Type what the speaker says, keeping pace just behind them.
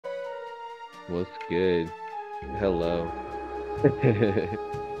What's good? Hello.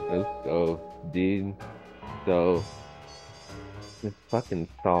 Let's go, dude. So, this fucking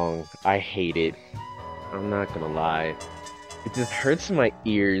song, I hate it. I'm not gonna lie. It just hurts my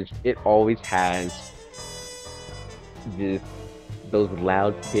ears. It always has this those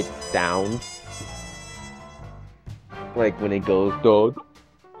loud pitch sounds. Like when it goes dog,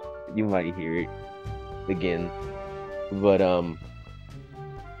 you might hear it again. But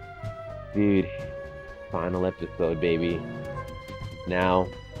dude, final episode, baby. Now,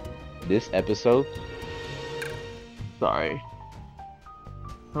 this episode, sorry.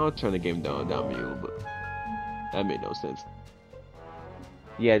 I'll turn the game down me a little bit. That made no sense.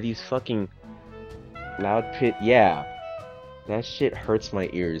 Yeah, these fucking loud pit. Yeah, that shit hurts my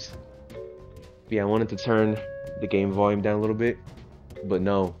ears. Yeah, I wanted to turn the game volume down a little bit, but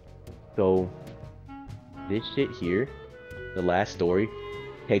no. So, this shit here, the last story,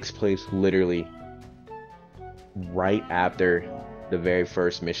 takes place literally right after the very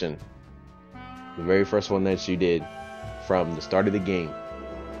first mission. The very first one that you did from the start of the game.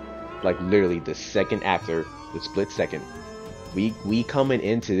 Like literally the second after, the split second. We coming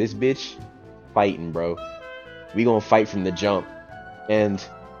into this bitch fighting, bro. We gonna fight from the jump. And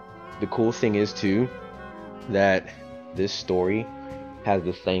the cool thing is too that this story has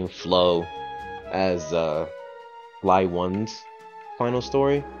the same flow as Fly One's final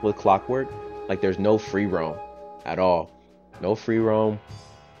story with Clockwork. Like there's no free roam at all. No free roam.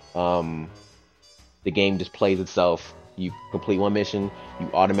 The game just plays itself. You complete one mission, you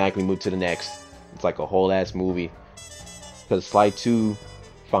automatically move to the next. It's like a whole ass movie. Because Sly 2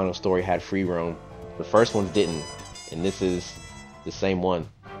 final story had free roam. The first ones didn't. And this is the same one.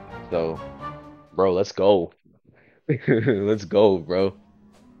 So, bro, let's go. Let's go, bro.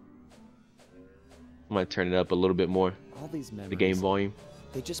 I might turn it up a little bit more. All these The game memories, volume.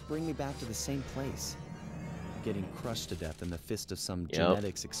 they just bring me back to the same place. Getting crushed to death in the fist of some Yep.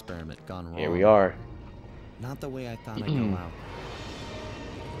 genetics experiment gone wrong. Here we are. Not the way I thought I'd go out.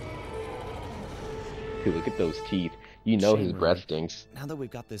 Dude, look at those teeth. You know his Shame, breath really. stinks. Now that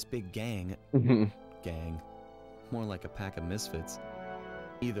we've got this big gang, more like a pack of misfits.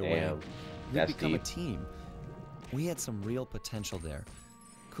 Either way, Damn, we've that's become deep. a team. We had some real potential there.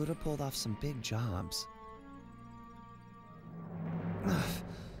 Could have pulled off some big jobs.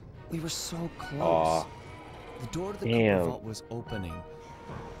 We were so close. Aw, The door to the damn. Cooper Vault was opening.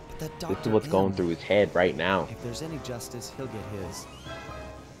 But that This Dr. is what's going M, through his head right now. if there's any justice, he'll get his.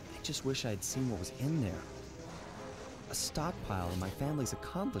 I just wish I'd seen what was in there. A stockpile of my family's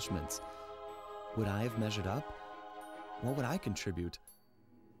accomplishments. Would I have measured up? What would I contribute?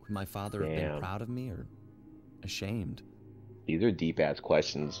 Would my father have been Damn. proud of me or ashamed? These are deep ass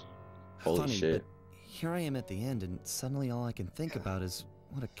questions. Holy Funny, shit. but here I am at the end, and suddenly all I can think about is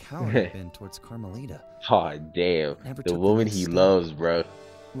what a coward I've been towards Carmelita. Aw, damn. Never The took the woman next he step. loves, bro.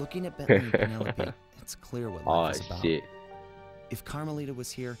 Looking at Bentley and Penelope, it's clear what Aw, life is about. shit. If Carmelita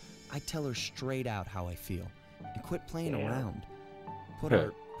was here, I'd tell her straight out how I feel and quit playing Damn. around. Put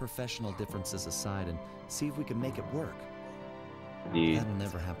our professional differences aside and see if we can make it work. Dude, That'll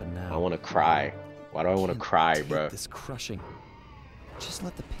never happen now. I want to cry. Why do I want to Can't cry, take bro? This crushing. Just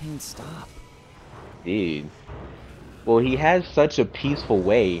let the pain stop. Dude. Well, he has such a peaceful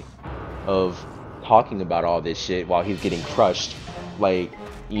way of talking about all this shit while he's getting crushed. Like,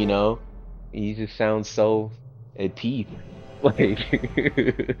 you know, he just sounds so at peace. Like,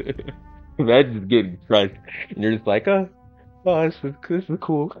 imagine getting crushed and you're just like, oh, this is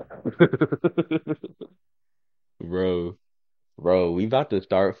cool. Bro, we about to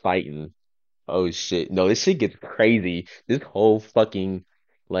start fighting. Oh shit. No, this shit gets crazy. This whole fucking,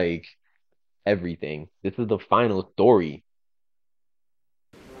 like, everything. This is the final story.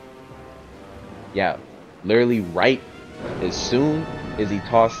 Yeah, literally right as soon as he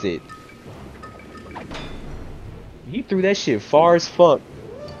tossed it. He threw that shit far as fuck.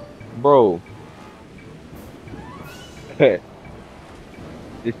 Bro. This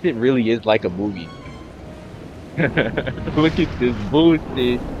shit really is like a movie. Look at this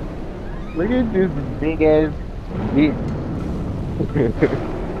bullshit. Look at this big ass bitch.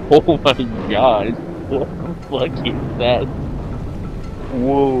 Oh my gosh. What the fuck is that?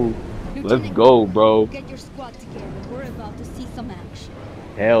 Whoa. Let's Lieutenant, go, bro. get your squad together. We're about to see some action.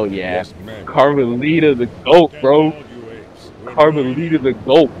 Hell yeah. Yes, ma'am. Carmelita the GOAT, bro. Carmelita the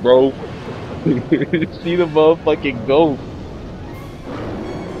GOAT, bro. She the motherfucking GOAT.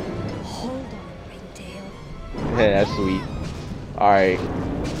 Hold on, Ringtail. Yeah, that's sweet. Alright.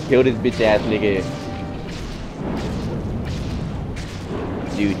 Kill this bitch ass nigga.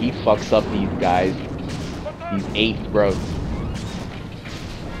 Dude, he fucks up these guys. These apes, bro.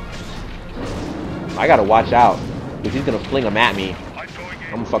 I gotta watch out. Because he's gonna fling them at me.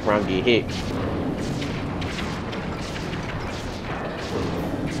 I'm gonna fuck around and get hit.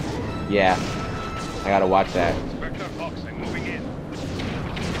 Yeah. I gotta watch that.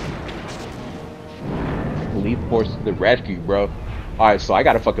 Police force to the rescue, bro. Alright, so I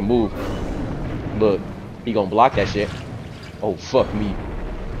gotta fucking move. Look, he gonna block that shit. Oh, fuck me.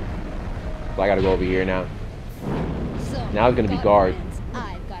 So I gotta go over here now. So, Now it's gonna be guard.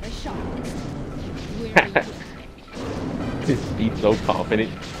 I've got a shot. He's so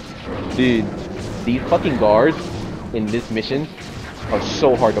confident. Dude, these fucking guards in this mission are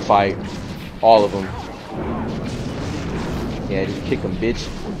so hard to fight. All of them. Yeah, just kick them, bitch.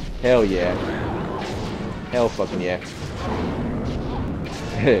 Hell yeah. Hell fucking yeah.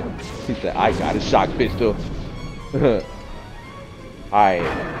 He said, I got a shock pistol. Alright.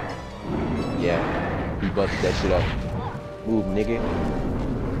 Yeah. He busted that shit up. Move, nigga.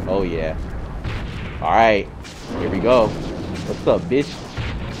 Oh yeah. Alright. Here we go. What's up, bitch?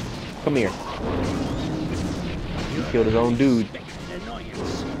 Come here. He killed his own dude.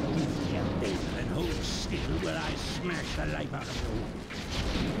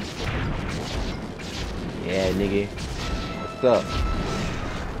 Yeah, nigga. What's up?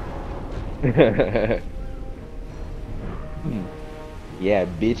 Yeah,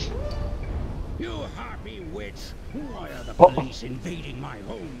 bitch. You harpy witch! Why are the police invading my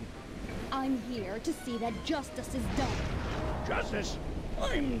home? I'm here to see that justice is done. Justice?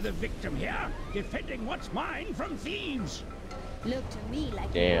 I'm the victim here, defending what's mine from thieves. Look to me like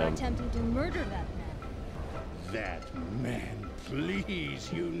you Damn. were attempting to murder that man. That man,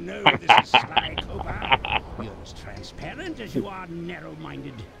 please, you know this is Sly Cooper. You're as transparent as you are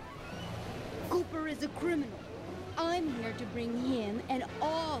narrow-minded. Cooper is a criminal. I'm here to bring him and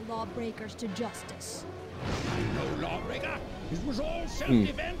all lawbreakers to justice. I'm no lawbreaker. This was all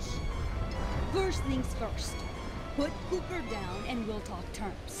self-defense. First things first. Put Cooper down and we'll talk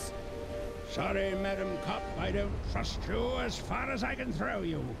terms. Sorry, Madam Cop, I don't trust you as far as I can throw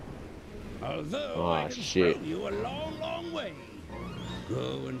you. Although I can throw you a long, long way.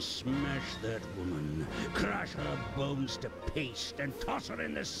 Go and smash that woman, crush her bones to paste, and toss her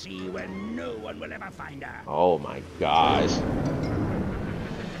in the sea where no one will ever find her. Oh my gosh.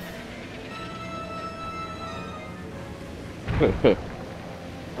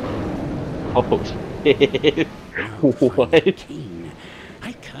 Oh shit. What? King,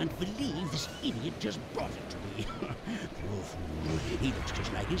 I can't believe this idiot just brought it to me. Poor fool. He looks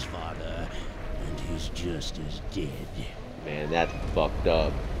just like his father, and he's just as dead. Man, that's fucked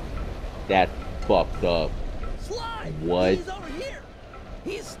up. That's fucked up. Sly! What? He's over here!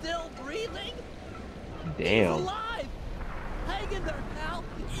 He's still breathing! Damn. He's alive! Hang in there, pal!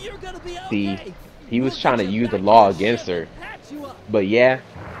 You're gonna be okay! See, he was trying to use the law against her. But yeah,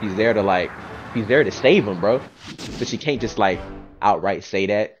 he's there to save him, bro. But she can't just like outright say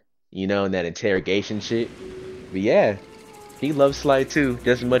that, you know, in that interrogation shit. But yeah, he loves Sly too,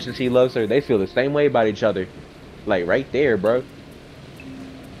 just as much as he loves her. They feel the same way about each other. Like right there, bro.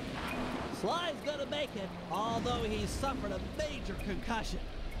 Sly's gonna make it, although he's suffered a major concussion.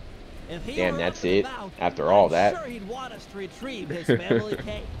 If he Damn, were that's up and it. about, After all I'm that. sure he'd want us to retrieve his family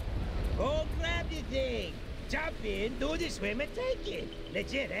cake. Oh, grab the thing. Jump in, do the swim, and take it.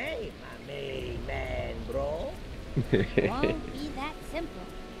 Legit, eh? My main man, bro. Won't be that simple.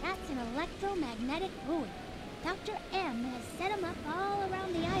 That's an electromagnetic buoy. Dr. M has set them up all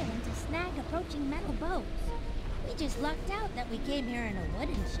around the island to snag approaching metal boats. We just lucked out that we came here in a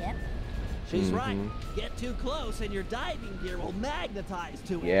wooden ship. She's right. Get too close and your diving gear will magnetize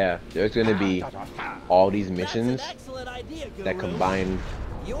to it. Yeah, there's gonna be all these missions That's an excellent idea, that Guru. combine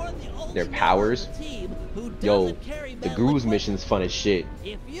You're the only their member powers. of the team who Yo, doesn't carry the metal Grooves equipment. mission's fun as shit.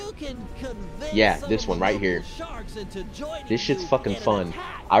 If you can convince Yeah, some this of one the right local here. sharks into joining This shit's you fucking in an fun.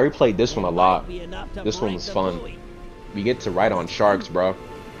 attack, I replayed this one a it lot. might be enough to This one break was the fun. buoy. We get to ride on sharks, bro,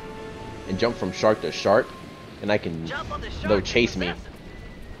 and jump from shark to shark, and I can they'll chase me.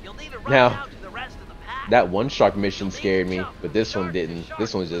 Now, that one shark mission scared me, but this one didn't.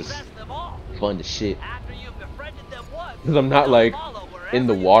 This one's just fun to shit. Because I'm not like in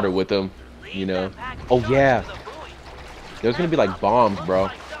the water with them, you know. Oh yeah, there's gonna be like bombs, bro.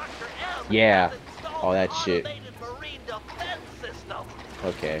 Yeah, all that shit.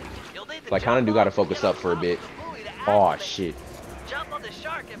 Okay, so I kind of do gotta focus up for a bit. Oh shit.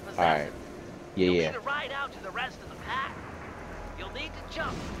 Alright. Yeah. You'll need to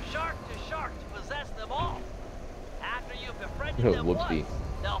jump shark to shark to possess them all. After you've befriended them Whoopsie. once,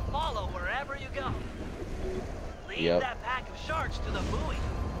 they'll follow wherever you go. Lead Yep. that pack of sharks to the buoy.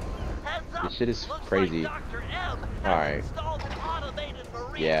 Heads up, This shit is looks crazy. Like Dr. M has Alright. installed an automated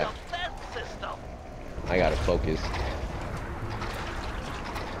marine Yeah. defense system. I gotta focus.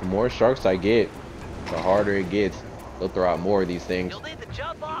 The more sharks I get, the harder it gets. They'll throw out more of these things.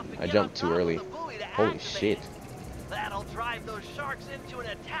 I jumped too early. Holy shit. That'll drive those sharks into an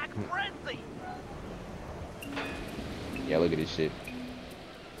attack frenzy. Yeah, look at this shit.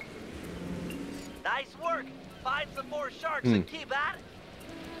 Nice work. Find some more sharks and keep at it.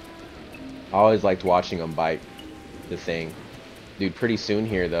 I always liked watching them bite the thing. Dude, pretty soon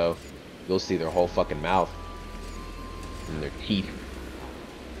here, though, you'll see their whole fucking mouth. And their teeth.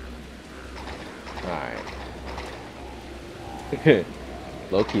 Alright.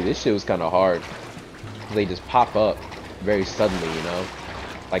 Low-key, this shit was kind of hard. They just pop up very suddenly, you know?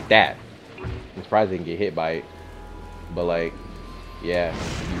 Like that. I'm surprised they can get hit by it. But like, yeah,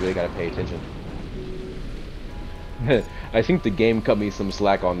 you really gotta pay attention. I think the game cut me some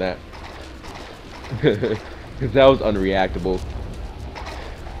slack on that. Because that was unreactable.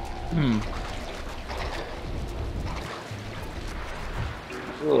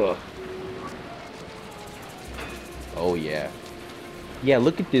 Ugh. Oh yeah. Yeah,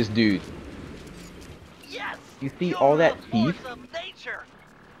 look at this dude. Yes, you see all that teeth? Of nature,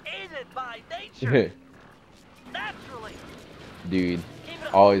 aided by nature. Naturally. Dude,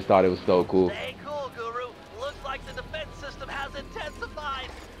 always thought it was so cool. Stay cool, Guru. Looks like the defense system has intensified.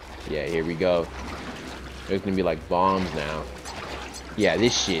 Yeah, here we go. There's gonna be like bombs now. Yeah,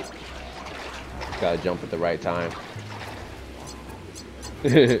 this shit. Gotta jump at the right time.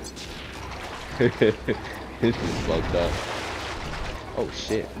 This is fucked up. Oh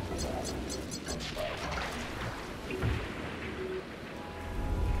shit.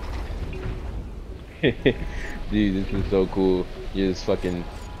 Dude, this is so cool. You're just fucking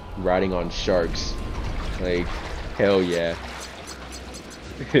riding on sharks. Like, hell yeah.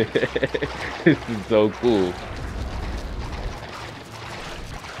 This is so cool.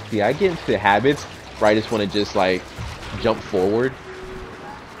 See, I get into habits where I just want to just like jump forward.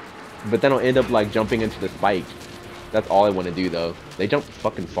 But then I'll end up like jumping into the spike. That's all I want to do though. They jump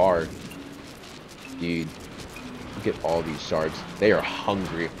fucking far. Dude, look at all these sharks. They are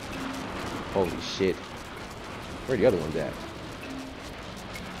hungry. Holy shit. Where are the other ones at?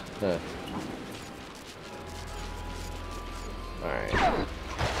 Huh. Alright.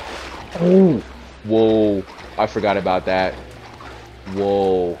 Oh! Whoa. I forgot about that.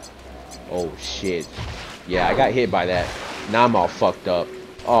 Whoa. Oh shit. Yeah, I got hit by that. Now I'm all fucked up.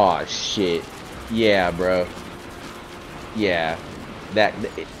 Oh shit. Yeah, bro. Yeah.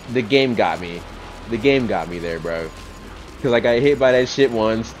 The game got me. The game got me there, bro. Cause I got hit by that shit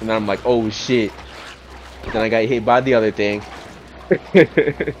once, and then I'm like, oh shit. Then I got hit by the other thing.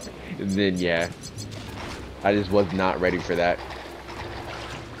 And then yeah. I just was not ready for that.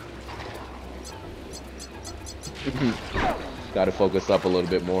 Gotta focus up a little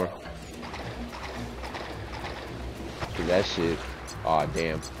bit more. Cause that shit. Aw,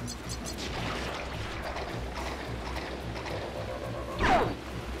 damn.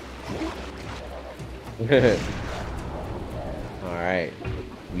 Alright.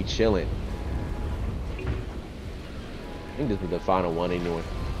 We chillin'. I think this is the final one anyway.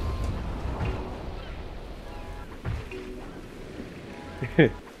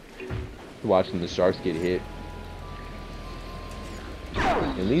 Watching the sharks get hit.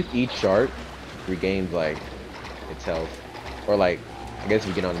 At least each shark regains like its health. Or like, I guess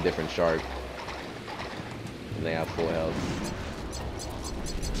we get on a different shark and they have full health.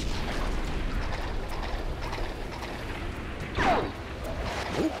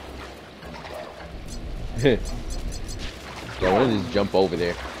 Yeah, I want to just jump over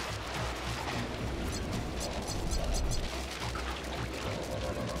there.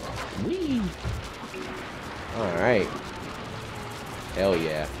 Whee! Alright. Hell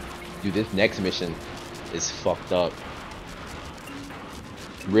yeah. Dude, this next mission is fucked up.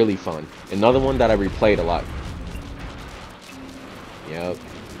 Really fun. Another one that I replayed a lot. Yep.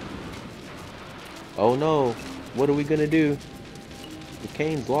 Oh no. What are we gonna do? The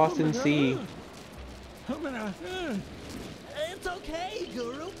Kane's lost in sea. It's okay,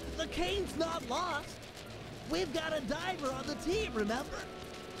 Guru. The Kane's not lost. We've got a diver on the team, remember?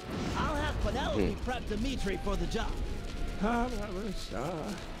 I'll have Penelope prep Dimitri for the job.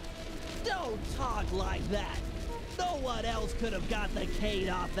 Don't talk like that. No one else could have got the Kane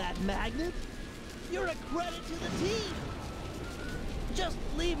off that magnet. You're a credit to the team. Just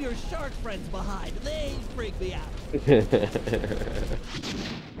leave your shark friends behind. They freak me out.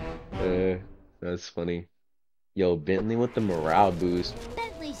 That's funny. Yo, Bentley with the morale boost.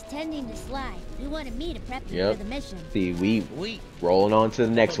 Bentley's tending to slide. We wanted me to prep him for the mission. See, we rolling on to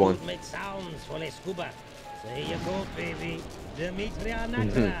the next one. Make sounds for the scuba. There you go, baby. Dimitri are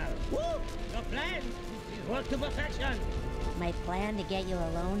natural. Woo! Your plan? work to perfection. My plan to get you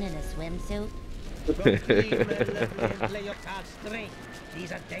alone in a swimsuit? Play your cards straight.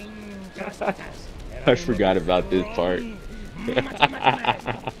 These are dangerous matters. I forgot about this part.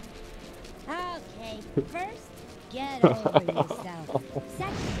 Okay, first, get over yourself.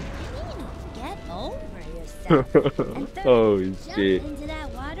 Second, get over yourself. And third, Oh jump shit. into that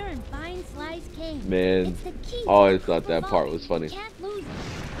water and find Sly's cave. Man, It's the key I to always the thought that proof part vault. was funny. You can't lose it.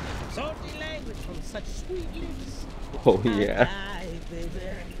 Salty language from such sweet lips. Oh yeah. I die, baby.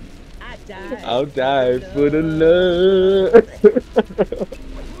 I die. I'll die for the love.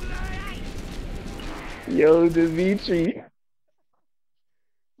 Yo, Dimitri.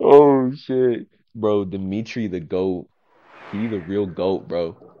 Oh shit. Bro, Dimitri the GOAT. He the real GOAT,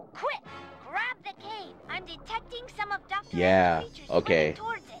 bro. Quick, grab the cave. I'm detecting some of Dr. Yeah, M's creatures okay.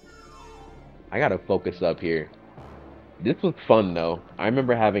 swimming towards it. I gotta focus up here. This was fun though.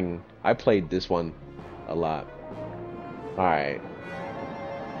 I played this one a lot. Alright.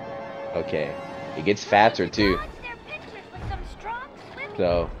 Okay. It gets faster too. Dodge their pictures with some strong swimming.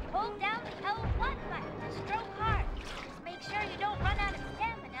 So, Hold down the L1 button to stroke hard. Just make sure you don't run out of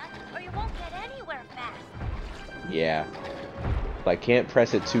stamina or you won't get anywhere fast. yeah. If I can't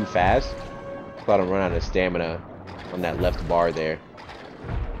press it too fast, so I don't run out of stamina on that left bar there.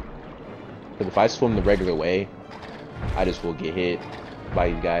 Because if I swim the regular way, I just will get hit by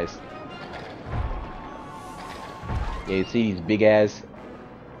these guys. Yeah, you see these big ass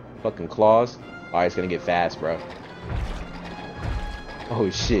fucking claws? Alright, it's gonna get fast, bro. Oh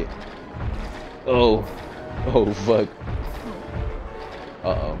shit. Oh. Oh fuck.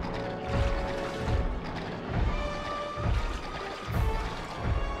 Uh-oh.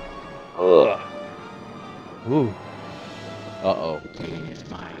 Ugh. Woo. Uh-oh.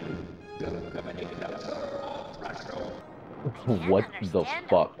 What the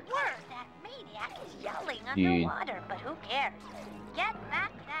fuck? That maniac is yelling Dude. underwater, but who cares? Get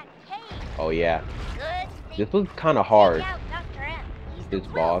back that cave. Oh yeah. Good. This was kind of hard. Take out Dr. M. He's This the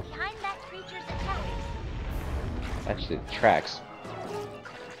will boss. behind that creature's attacks. That shit tracks.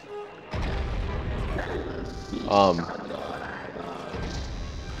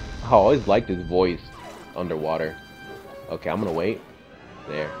 I always liked his voice underwater. Okay, I'm gonna wait.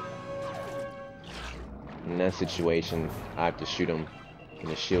 There. In that situation, I have to shoot him and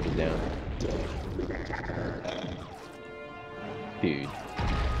his shield is down. Dude,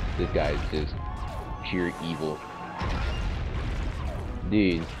 this guy is just pure evil.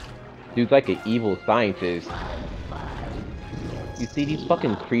 Dude's like an evil scientist. You see these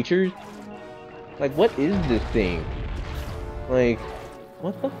fucking creatures? Like, what is this thing? Like,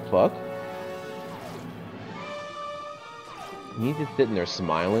 what the fuck? He's just sitting there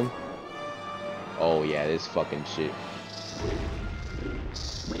smiling. Oh yeah, this fucking shit.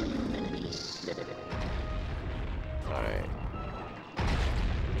 Alright.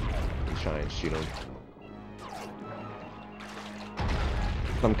 Let's try and shoot him.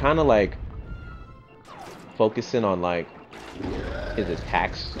 So I'm kinda like focusing on like his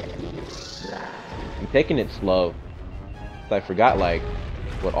attacks. I'm taking it slow. So I forgot like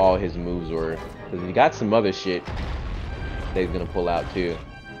what all his moves were. Cause he got some other shit that he's gonna pull out too.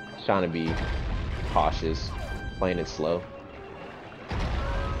 Just trying to be cautious, playing it slow.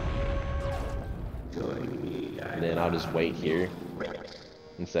 And then I'll just wait here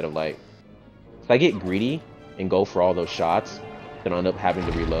instead of like, if I get greedy and go for all those shots, then I'll end up having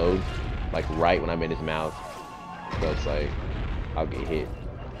to reload like right when I'm in his mouth. So it's like I'll get hit.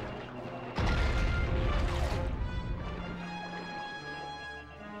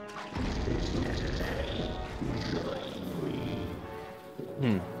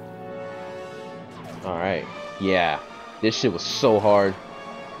 Alright. Yeah. This shit was so hard.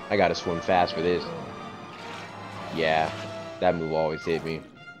 I gotta swim fast for this. Yeah. That move always hit me.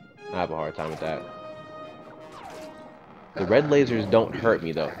 I have a hard time with that. The red lasers don't hurt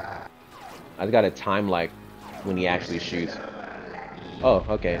me though. I just gotta time like when he actually shoots. Oh,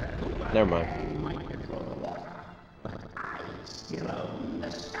 okay. Never mind.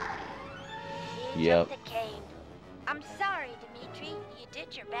 Yep. The cave. I'm sorry, Dimitri. You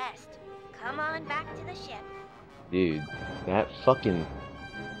did your best. Come on back to the ship. Dude, that fucking...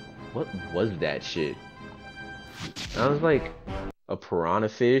 What was that shit? Sounds like a piranha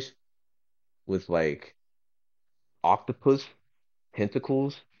fish with like octopus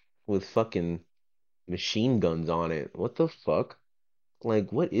tentacles with fucking machine guns on it. What the fuck?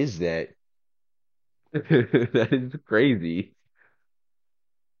 Like, what is that? That is crazy.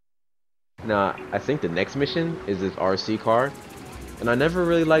 Nah, I think the next mission is this RC car. And I never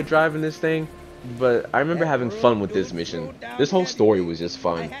really liked driving this thing, but I remember having fun with this mission. This whole story was just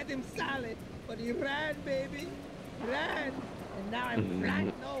fun. But he ran, baby. Ran. And now I'm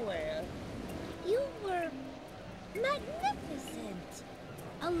flat nowhere. You were magnificent.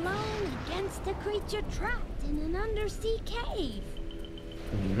 Alone against a creature trapped in an undersea cave.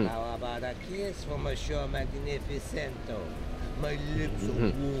 How about a kiss for Monsieur Magnificento? My lips are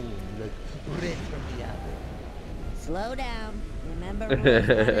warm like bread from the oven. Slow down. Remember rules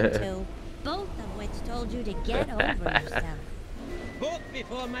 1 and 2, both of which told you to get over yourself. Both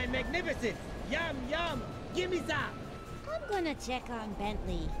before my magnificence. Yum, yum. Give me some. I'm gonna check on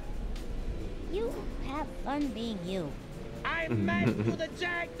Bentley. You have fun being you. I'm mad to the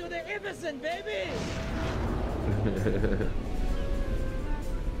jack to the Iverson, baby.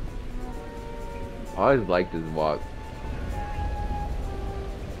 I always liked his walk.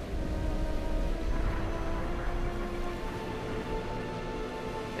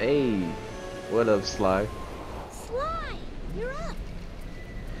 Hey, what up, Sly? Sly, you're up.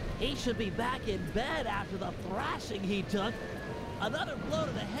 He should be back in bed after the thrashing he took. Another blow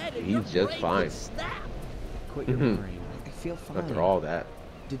to the head and He's your just brain fine. could snap. Quit your worrying. I feel fine. After all that.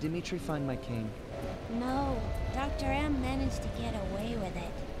 Did Dimitri find my cane? No, Dr. M managed to get away with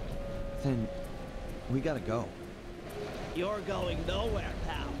it. Then we gotta go. You're going nowhere,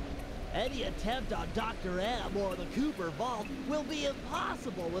 pal. Any attempt on Dr. M or the Cooper Vault will be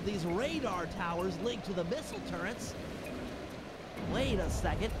impossible with these radar towers linked to the missile turrets. Wait a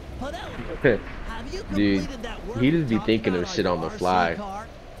second. Penelope, have you Dude, completed that work he just be we talked thinking about of shit on the RC fly. car?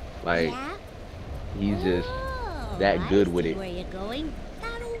 Like, Yeah? he's just Oh, that good with I see it. where you're going.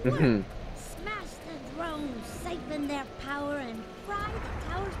 That'll work. Smash the drones, siphon their power, and fry the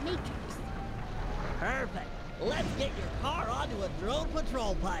tower's matrix. Perfect. Let's get your car onto a drone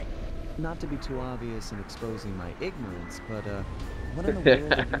patrol pipe. Not to be too obvious in exposing my ignorance, but what in the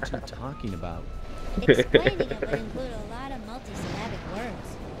world are you two talking about? Explaining it would include a lot of multisyllabic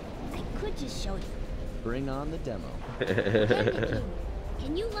words. I could just show you. Bring on the demo. Hey,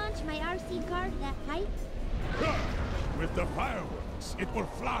 can you launch my RC car to that pipe? With the fireworks, it will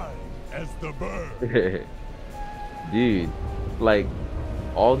fly as the bird. Dude, like,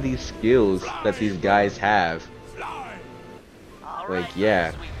 all these skills that these guys have. Fly! Like,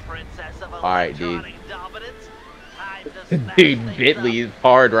 yeah. Alright, dude. Dude, Dude, Bentley is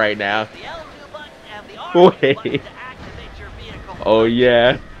hard right now. Wait. Oh,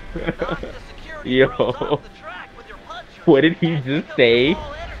 yeah. Yo. What did he just say?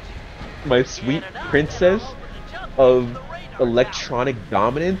 My sweet princess of electronic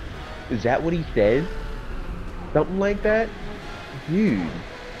dominance? Is that what he said? Something like that? Dude.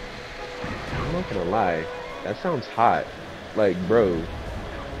 I'm not gonna lie. That sounds hot. Like, bro.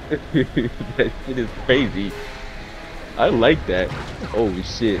 That shit is crazy. I like that. Oh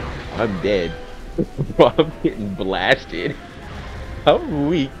shit. I'm dead. I'm getting blasted. I'm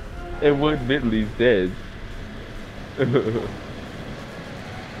weak at what Bentley says.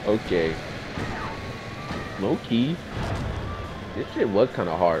 Okay. Low key. This shit was kind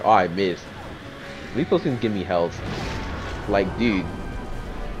of hard. Oh, I missed. At least those things give me health. Like, dude.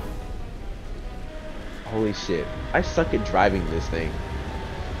 Holy shit. I suck at driving this thing.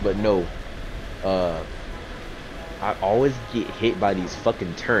 But no. I always get hit by these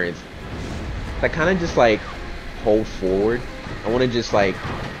fucking turns. I kind of just like hold forward. I want to just like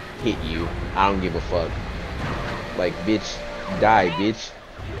hit you. I don't give a fuck. Like, bitch, die, bitch.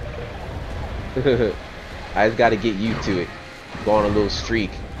 I just gotta get used to it. Go on a little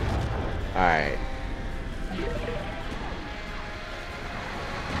streak. Alright.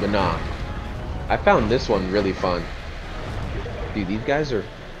 But nah. I found this one really fun. Dude, these guys are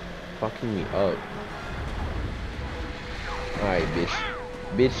fucking me up. Alright, bitch.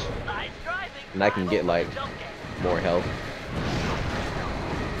 Bitch. And I can get, like, more health.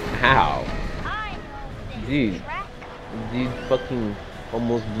 How? Dude. Dude fucking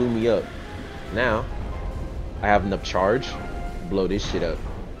almost blew me up. Now, I have enough charge. Blow this shit up.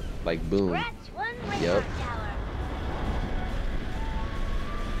 Like, boom. Yep.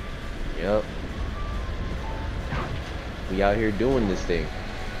 Yep. We out here doing this thing.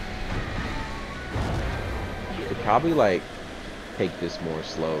 Could probably, like, take this more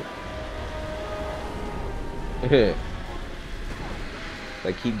slow.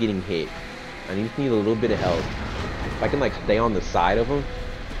 Like, keep getting hit. I just need a little bit of health. If I can, like, stay on the side of them.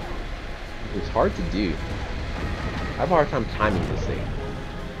 It's hard to do. I have a hard time timing this thing.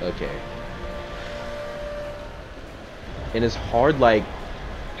 Okay. And it's hard, like,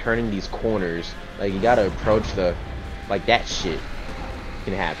 turning these corners. Like, you gotta approach the... Like, that shit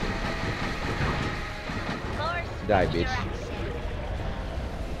can happen. Die, bitch.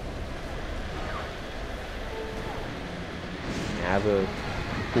 Have a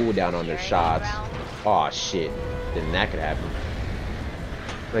cooldown on their shots. Oh shit. Then that could happen.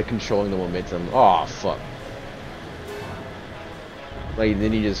 Like controlling the momentum. Oh fuck. Like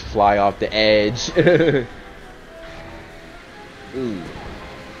then you just fly off the edge. Ooh.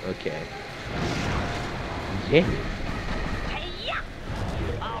 Okay. Damn it.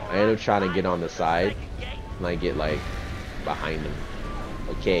 I end up trying to get on the side. And I get like behind him.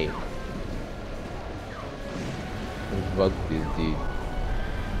 Okay. Fuck this dude.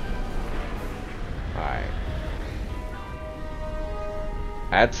 Alright.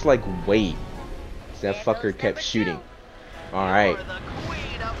 That's like wait. That fucker kept shooting. Alright.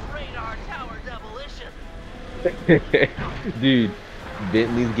 Dude,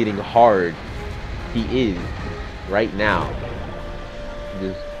 Bentley's getting hard. He is. Right now.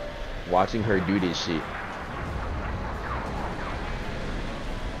 Just watching her do this shit.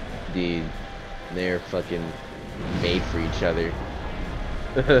 Dude, they're fucking made for each other.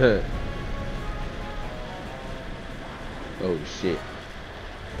 Oh shit.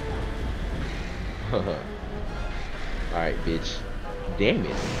 Alright, bitch. Damn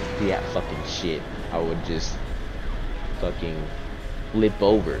it. See that fucking shit. I would just fucking flip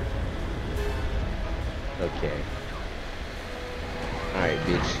over. Okay. Alright,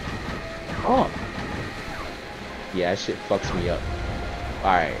 bitch. Oh! Yeah, that shit fucks me up.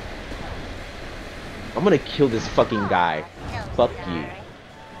 Alright. I'm gonna kill this fucking guy. Fuck you.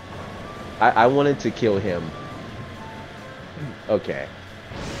 I wanted to kill him. Okay.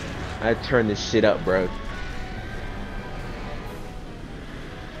 I turned this shit up, bro.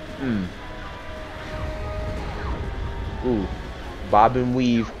 Ooh. Bob and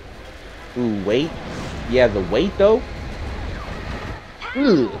weave. Ooh, wait. Yeah, the weight though.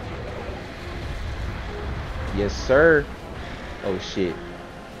 Ugh. Yes, sir. Oh shit.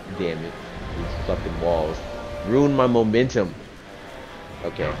 Damn it. These fucking walls. Ruined my momentum.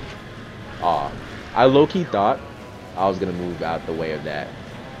 Okay. Aw. I low-key thought I was gonna move out the way of that.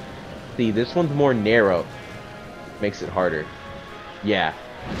 See, this one's more narrow. Makes it harder. Yeah.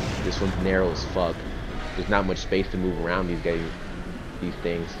 This one's narrow as fuck. There's not much space to move around these guys. These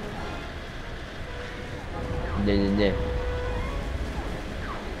things. Nah.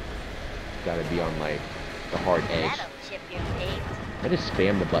 Gotta be on like the hard edge. I just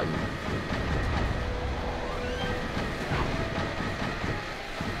spam the button.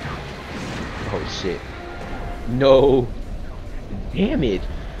 Oh shit. No. Damn it.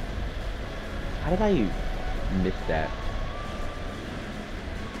 How did I miss that?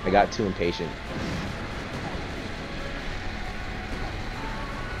 I got too impatient.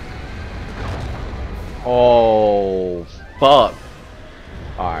 Oh, fuck.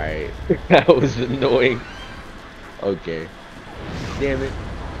 Alright. That was annoying. Okay. Damn it.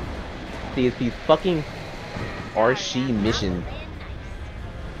 See, it's these fucking RC missions.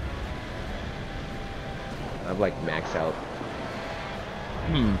 I've like maxed out.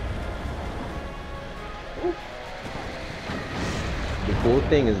 The cool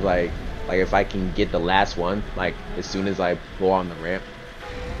thing is like if I can get the last one, like as soon as I go on the ramp,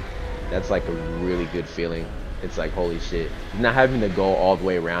 that's like a really good feeling. It's like holy shit. Not having to go all the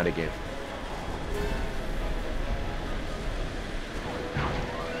way around again.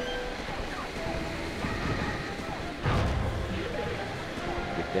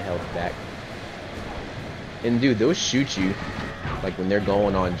 Get the health back. And dude, they'll shoot you like when they're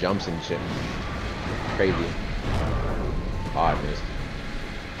going on jumps and shit. Crazy. Oh, I missed.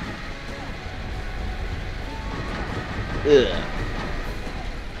 Ugh.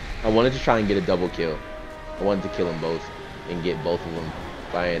 I wanted to try and get a double kill. I wanted to kill them both and get both of them,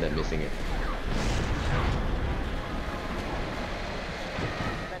 but I ended up missing it.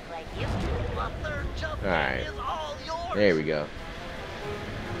 Alright. There we go.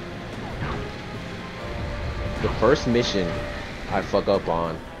 The first mission I fuck up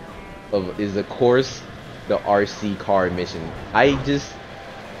on is of course the RC car mission. I just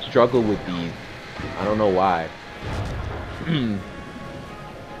struggle with these. I don't know why.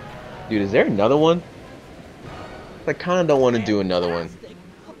 Dude, is there another one? I kinda don't want to do another one.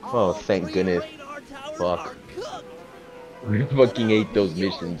 Oh, thank goodness. Fuck. I fucking hate those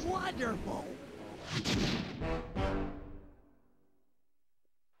missions.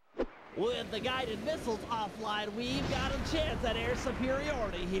 With the guided missiles offline, we've got a chance at air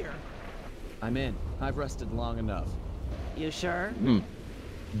superiority here. I'm in. I've rested long enough. You sure?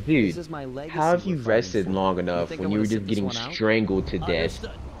 Dude, how have you rested long enough when you were just getting strangled to death?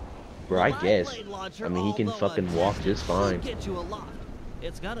 Bro, I guess. I mean, he can fucking walk just fine.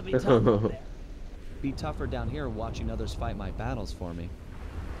 It's gonna be tough. Be tougher down here watching others fight my battles for me.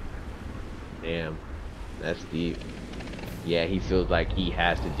 Damn, that's deep. Yeah, he feels like he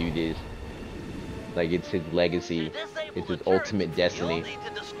has to do this. Like it's his legacy. It's his ultimate destiny.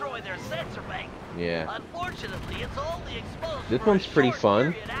 Yeah. This one's pretty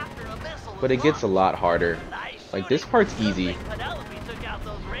fun, but it gets a lot harder. Like this part's easy.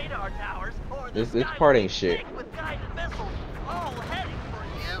 This part ain't shit.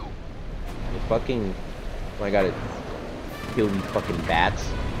 The fucking, I gotta kill these fucking bats.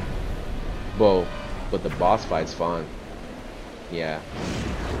 Whoa, but the boss fight's fun. Yeah.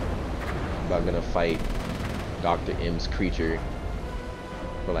 I'm gonna fight Dr. M's creature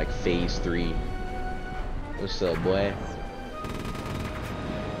for like phase 3. What's up, boy?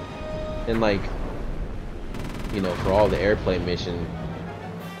 And like, you know, for all the airplane mission,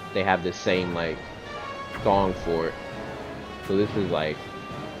 they have the same like song for it. So this is like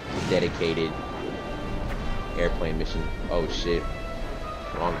a dedicated airplane mission. Oh shit.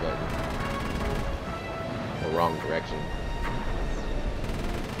 Wrong button. Or wrong direction.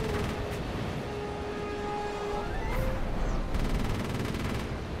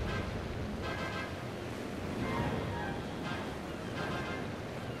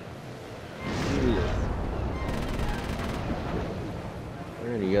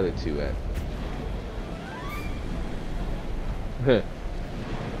 Where are the other two at?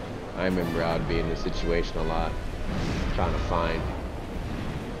 I remember I'd be in this situation a lot, trying to find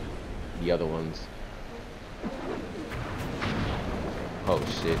the other ones. Oh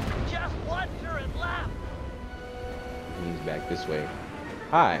shit. Just one turret left. He's back this way.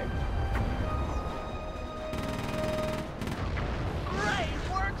 Hi. Great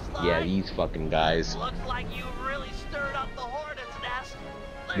work, Sly. Yeah, these fucking guys. Looks like you really stirred up the hornet's nest.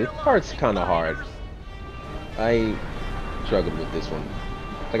 This part's kind of hard. I struggled with this one.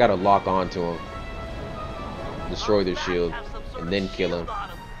 I gotta lock onto them, destroy their shield, and then kill them.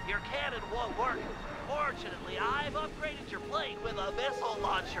 Your cannon won't work. Fortunately, I've upgraded your plane with a missile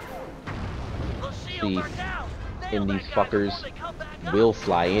launcher. The shields are down. And these fuckers will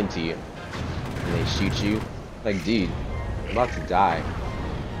fly into you, and they shoot you. Like, dude, I'm about to die.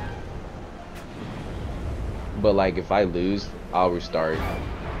 But like, if I lose, I'll restart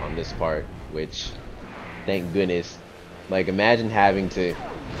on this part, which, thank goodness. Like, imagine having to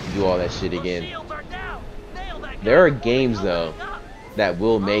do all that shit again. There are games though that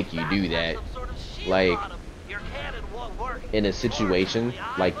will make you do that. Like, in a situation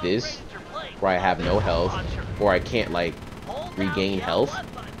like this, where I have no health, or I can't like regain health,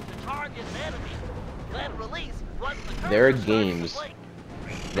 there are games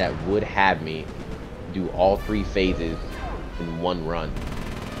that would have me do all 3 phases in one run,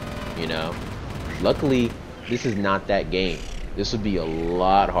 you know? Luckily, this is not that game. This would be a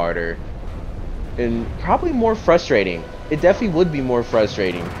lot harder and probably more frustrating. It definitely would be more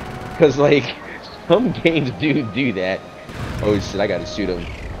frustrating because like some games do that. Oh shit, I gotta shoot him.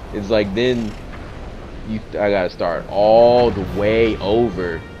 It's like then I gotta start all the way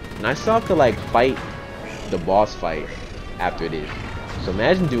over, and I still have to like fight the boss fight after this. So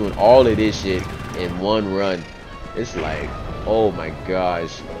imagine doing all of this shit in one run. It's like, oh my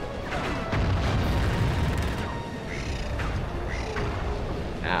gosh.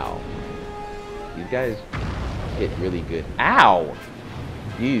 Ow. These guys hit really good. Ow!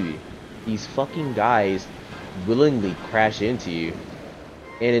 Dude, these fucking guys willingly crash into you.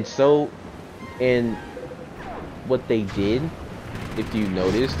 And it's so... And what they did, if you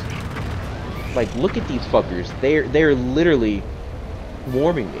noticed, like, look at these fuckers. They're literally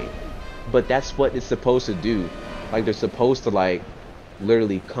warming me. But that's what it's supposed to do. Like, they're supposed to, like,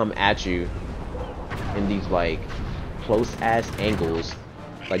 literally come at you in these, like, close-ass angles.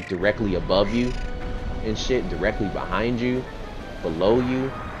 Like, directly above you and shit. Directly behind you. Below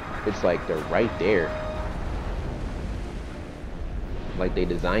you. It's like they're right there. Like, they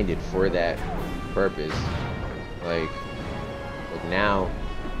designed it for that purpose. Like now,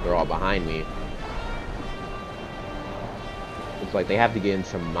 they're all behind me. It's like they have to get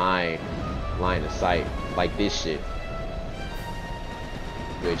into my line of sight, like this shit.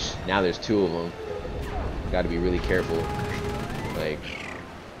 Which, now there's 2 of them. Gotta be really careful. Like,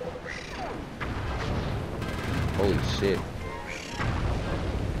 holy shit.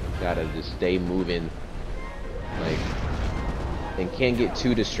 Gotta just stay moving. Like, and can't get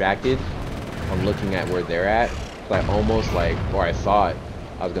too distracted on looking at where they're at. Like, almost like, or I thought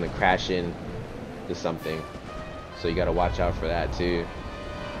I was gonna crash in to something. So you gotta watch out for that too.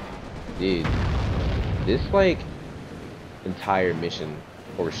 Dude, this like entire mission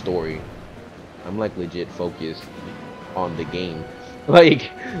or story, I'm like legit focused on the game.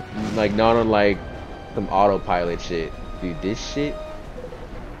 Like not on like some autopilot shit. Dude, this shit,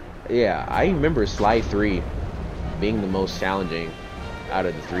 yeah, I remember Sly 3 being the most challenging out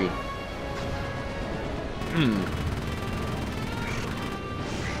of the three.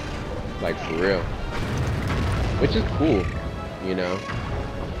 Like, for real. Which is cool, you know?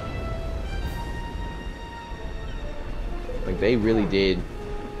 Like, they did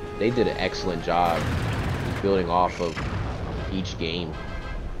an excellent job building off of each game.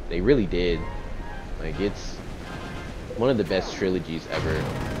 They really did. Like, it's one of the best trilogies ever.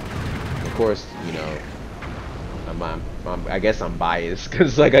 Of course, you know, I guess I'm biased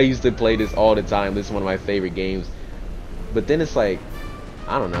because like I used to play this all the time. This is one of my favorite games. But then it's like,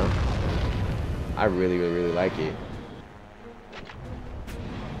 I don't know. I really like it.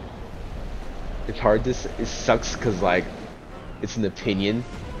 It's hard to. It sucks because like it's an opinion,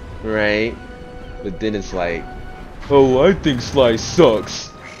 right? But then it's like, oh, I think Sly sucks.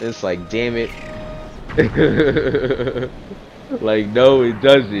 And it's like, damn it. Like, no, it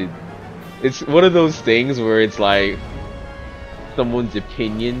doesn't. It's one of those things where it's like someone's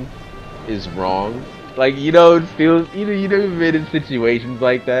opinion is wrong. Like, you know, it feels, you know, you've never been in situations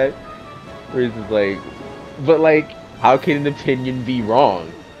like that where it's just like, but like, how can an opinion be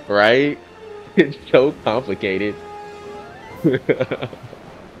wrong, right? It's so complicated.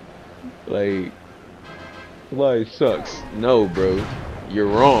 Like, Sly sucks. No, bro, you're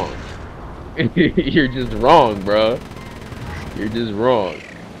wrong. You're just wrong, bro. You're just wrong.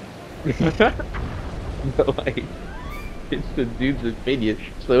 But like, it's the dude's opinion.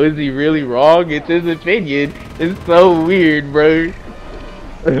 So is he really wrong? It's his opinion. It's so weird, bro.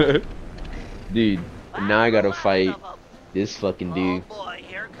 Dude, now I gotta fight this fucking dude. Oh boy,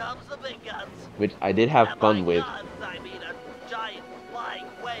 here comes the big guns. Which I did have fun with. I mean a giant flying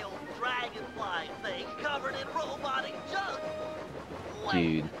whale dragonfly thing covered in robotic junk.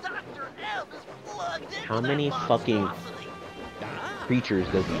 Dude. Dr. M is plugged into How many that fucking monstrosity. creatures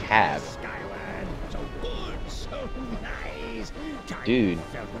does he have? Skyward, so good, so nice. Time Dude.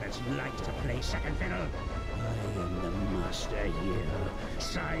 felt what it's like to play second fiddle. I am the master here.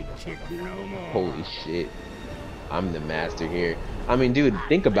 Sidekick no more. Holy shit. I'm the master here. I mean, dude,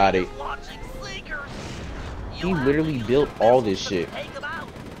 think about it. Watching Seekers. He literally built all this shit. Take them out.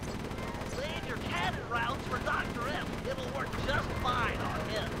 Save your cannon rounds for Dr. M. It'll work just fine on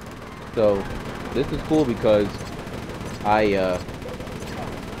him. So, this is cool because I,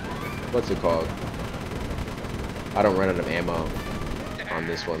 what's it called? I don't run out of ammo on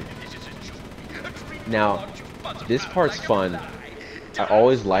this one. Now, this part's fun. I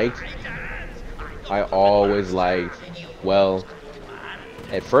always liked, well,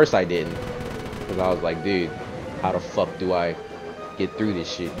 at first I didn't. Because I was like, dude, how the fuck do I get through this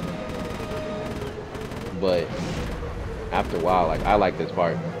shit? But after a while, like, I like this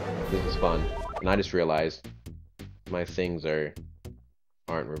part. This is fun. And I just realized my things aren't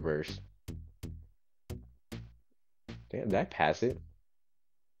reversed. Damn, did I pass it?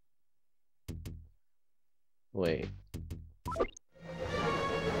 Wait.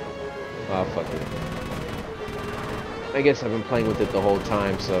 Oh, fuck it. I guess I've been playing with it the whole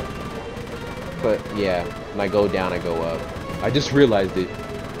time, so. But yeah, when I go down, I go up. I just realized it.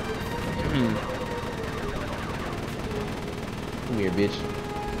 Come here, bitch.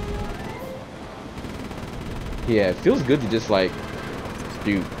 Yeah, it feels good to just like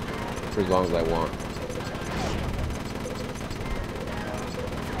shoot for as long as I want.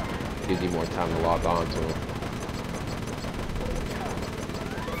 Gives you more time to lock on to him.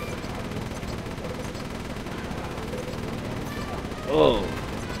 Oh.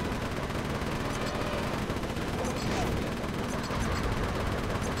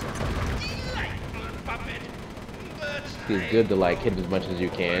 It's good to like hit him as much as you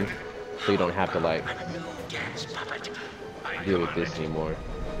can, so you don't have to like deal with this anymore,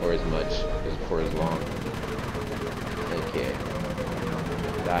 or as much as for as long. Okay.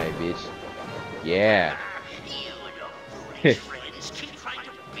 Die, bitch. Yeah. You and your foolish friends keep trying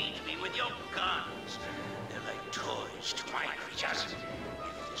to beat me with your guns. They're like toys to my creatures. If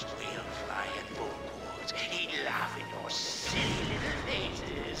this whale fly had both boards, he'd laugh in your silly little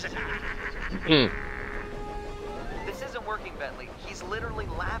faces. This isn't working, Bentley. He's literally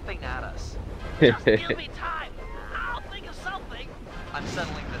laughing at us. Just give me time. I'll think of something. I'm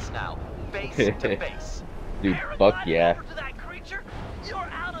settling this now. Base to base. Dude, fuck yeah. Over to that creature, you're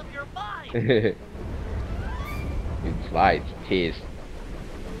out of your mind. Dude, Sly's pissed.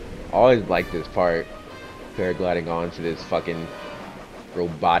 Always like this part. Paragliding onto this fucking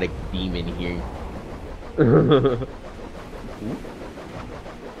robotic demon here.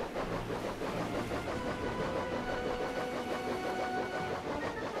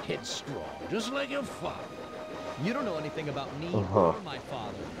 Headstrong, just like your father. You don't know anything about me or my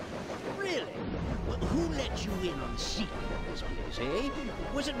father. Really? Well, who let you in on the secret of this place, eh?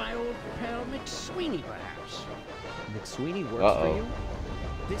 Was it my old pal McSweeney, perhaps? McSweeney works for you?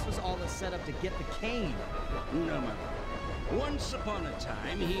 This was all a setup to get the cane. No, my boy. Once upon a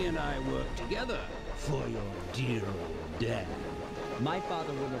time, he and I worked together for your dear old dad. My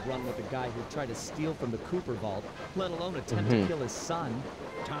father wouldn't have run with a guy who tried to steal from the Cooper vault, let alone attempt to kill his son.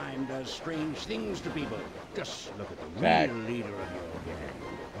 Time does strange things to people. Just look at the Fact. real leader of your gang,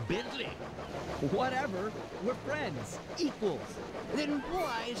 Bentley. Whatever. We're friends. Equals. Then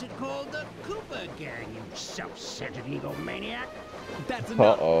why is it called the Cooper Gang, you self-centered egomaniac? That's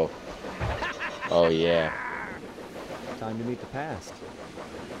enough. Uh-oh. Oh, yeah. Time to meet the past.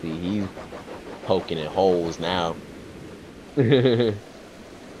 See, he's poking at holes now.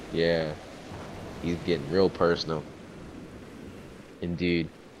 Yeah. He's getting real personal. And dude,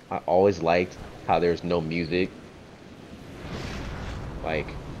 I always liked how there's no music. Like,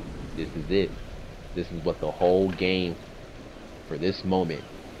 this is it. This is what the whole game, for this moment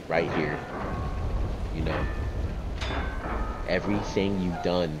right here, you know, everything you've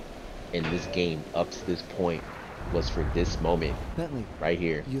done in this game up to this point was for this moment. Bentley, right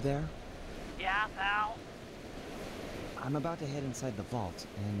here. You there? Yeah, pal? I'm about to head inside the vault,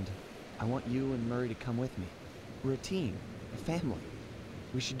 and I want you and Murray to come with me. We're a team, a family.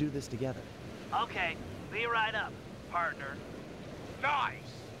 We should do this together. Okay, be right up, partner. Nice.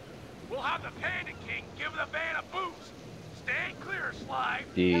 We'll have the Panda King give the van a boost. Stay clear, Slime.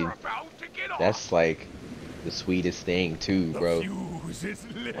 Dude, We're about to get off. That's like the sweetest thing too, bro. The fuse is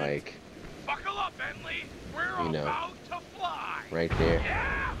lit. Like, buckle up, Bentley. We're you know, about to fly. right there.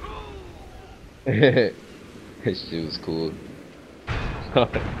 Yahoo! That shit was cool.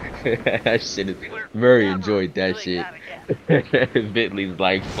 That shit is, Murray enjoyed that shit. Bentley's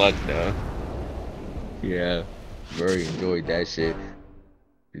like, fuck no. Yeah, Murray enjoyed that shit.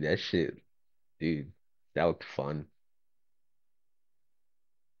 Dude, that shit, dude, that was fun.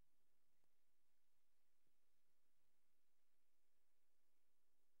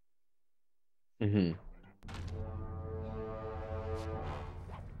 hmm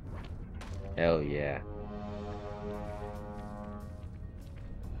Hell yeah.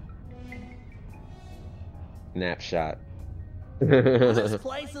 Snapshot. This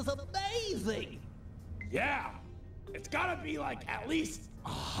place is amazing! Yeah, it's gotta be like at least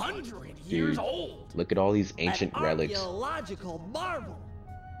 100 years Dude, old. look at all these ancient An relics. archaeological marvel.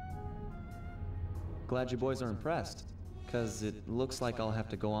 Glad you boys are impressed, because it looks like I'll have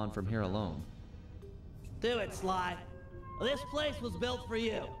to go on from here alone. Do it, Sly. This place was built for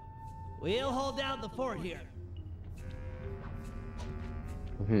you. We'll hold down the fort here.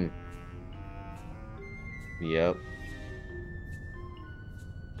 Yep.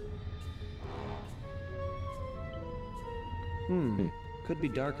 Could be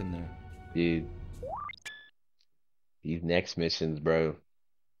dark in there. Dude. These next missions, bro,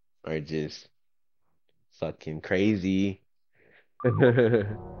 are just fucking crazy.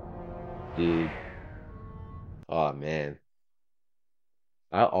 Dude. Oh, man.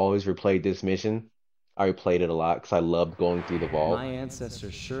 I always replayed this mission. I replayed it a lot because I loved going through the vault. My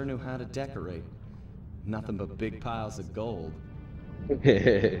ancestors sure knew how to decorate. Nothing but big piles of gold.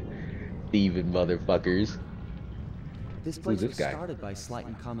 Thieving motherfuckers. This place this was guy? started by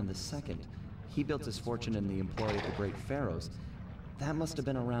Slighton Common II. He built his fortune in the employ of the great pharaohs. That must have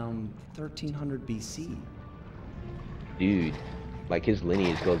been around 1300 BC. Dude, like his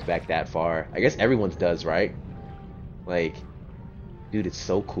lineage goes back that far. I guess everyone's does, right? Like, dude, it's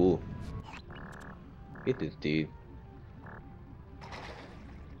so cool. Look at this dude.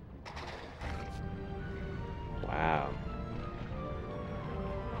 Wow.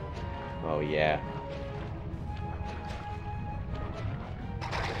 Oh yeah.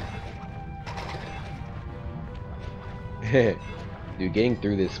 Dude, getting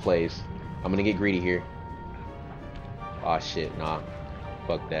through this place. I'm gonna get greedy here. Aw, shit, nah.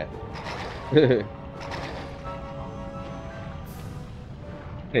 Fuck that.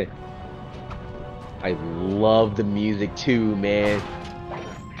 I love the music too, man.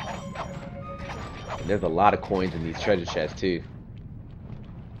 And there's a lot of coins in these treasure chests too.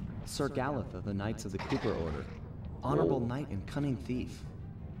 Sir Galith of the Knights of the Cooper Order. Honorable knight and cunning thief.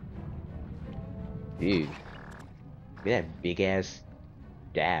 Dude. Look at that big ass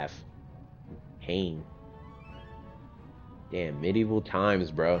staff. Cane. Damn, medieval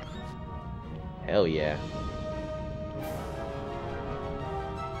times, bro. Hell yeah.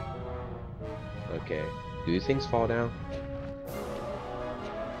 Okay. Do these things fall down?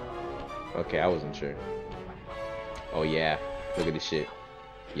 Okay, I wasn't sure. Oh yeah. Look at this shit.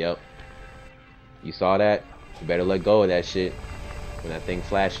 Yep. You saw that? You better let go of that shit when that thing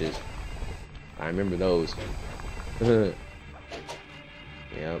flashes. I remember those. Yep.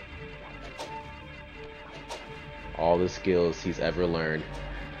 All the skills he's ever learned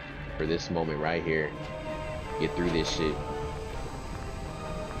for this moment right here. Get through this shit.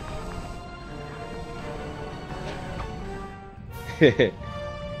 Da,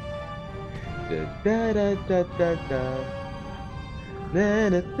 da, da, da, da, da. Da,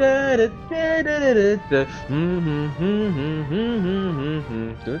 da, da, da, da, da, da, da.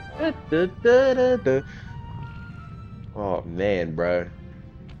 Da, da, da, da, da. Oh man, bruh.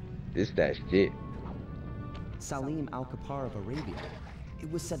 This that shit. Salim al-Kapar of Arabia.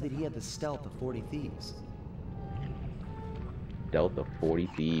 It was said that he had the stealth of 40 thieves. Delta 40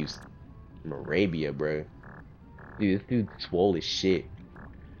 Thieves from Arabia, bro. Dude, this dude's swole as shit.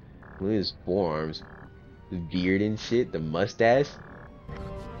 Look at his forearms, the beard and shit, the mustache.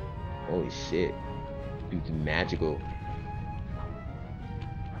 Holy shit. Dude's magical.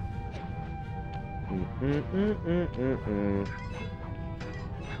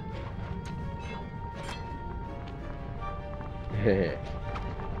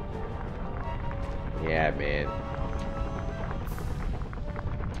 Yeah, man.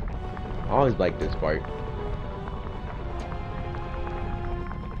 I always like this part.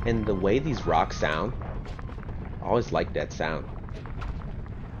 And the way these rocks sound, I always like that sound.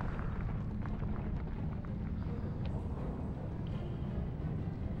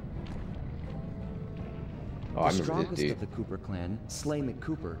 Oh, I remember this strongest dude. of the Cooper clan, Slay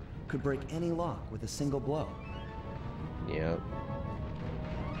McCooper, could break any lock with a single blow. Yep.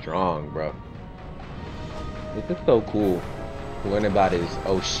 Strong, bro. This is so cool. Learn about his,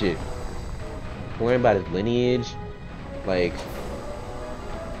 oh shit. Learn about his lineage, like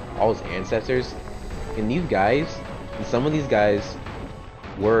all his ancestors. And these guys, and some of these guys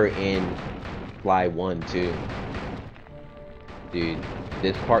were in Fly 1 too. Dude,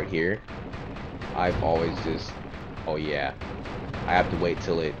 this part here, I've always just, oh yeah, I have to wait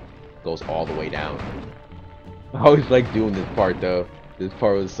till it goes all the way down. I always like doing this part though. This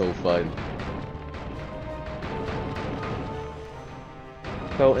part was so fun.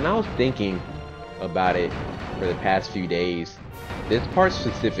 So, and I was thinking about it for the past few days. This part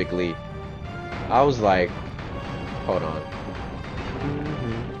specifically, I was like, hold on.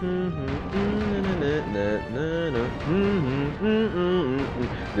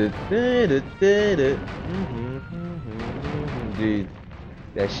 Dude,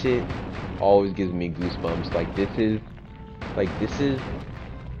 that shit always gives me goosebumps. Like this is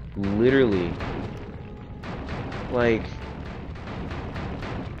literally like,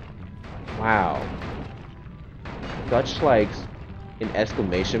 wow, such like an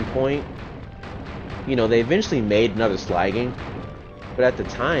exclamation point. You know, they eventually made another Sly game, but at the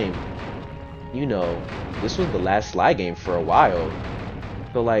time, you know, this was the last Sly game for a while.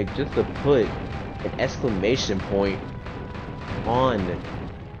 So like, just to put an exclamation point on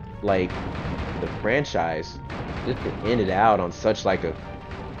like the franchise, just to end it out on such like a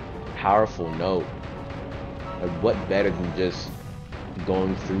powerful note, like what better than just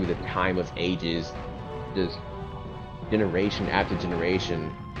going through the time of ages, just generation after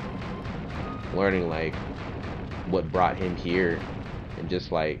generation, learning like what brought him here, and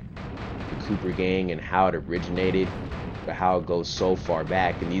just like the Cooper gang and how it originated, but how it goes so far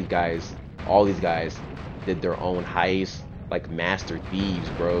back. And these guys, all these guys, did their own heists, like master thieves,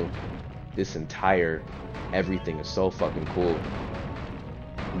 bro. This entire everything is so fucking cool.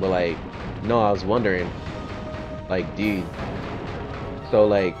 But like, no, I was wondering, like, dude, so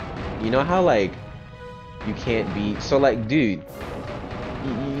like, you know how like you can't be, so like, dude,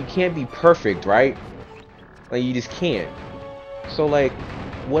 you can't be perfect, right? Like, you just can't. So like,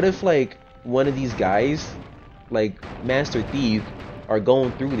 what if like one of these guys, like master thieves, are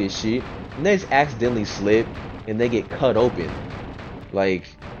going through this shit and they just accidentally slip and they get cut open?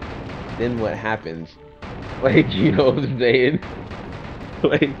 Like, then what happens? Like, you know what I'm saying?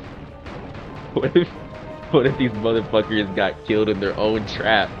 Like, what if these motherfuckers got killed in their own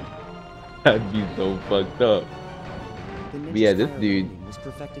trap? That'd be so fucked up. But yeah, this dude,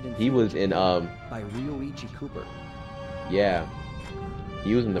 he was in by Ryoichi Cooper. Yeah,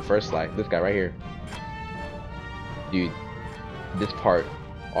 he was in the first Sly. This guy right here, dude. This part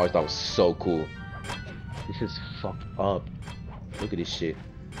I always thought was so cool. This is fucked up. Look at this shit.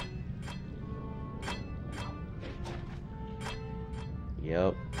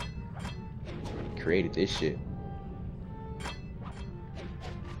 Yep. Created this shit.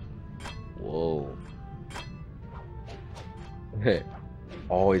 Whoa.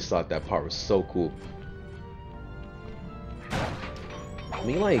 Always thought that part was so cool. I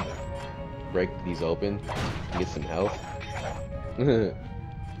mean, like, break these open, get some health.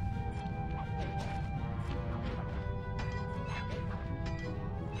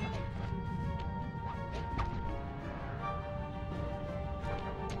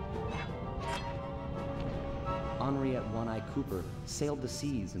 Henriette One-Eye Cooper sailed the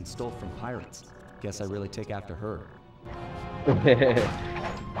seas and stole from pirates. Guess I really take after her.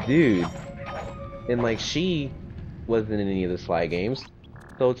 Dude. And like, she wasn't in any of the Sly games.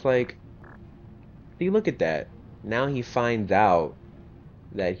 So it's like, see, look at that. Now he finds out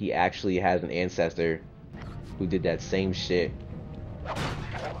that he actually has an ancestor who did that same shit.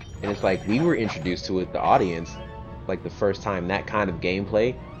 And it's like, we were introduced to it, the audience, like the first time, that kind of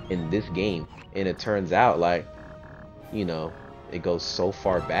gameplay in this game. And it turns out, like, you know, it goes so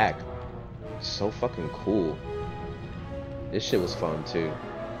far back. So fucking cool. This shit was fun too.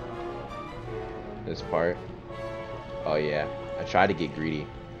 This part. Oh yeah, I tried to get greedy.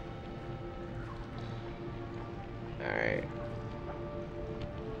 Alright.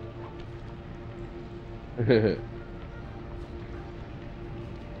 I'm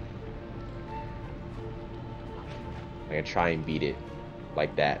gonna try and beat it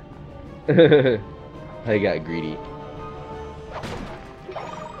like that. I got greedy.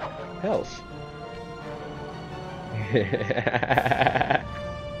 Health.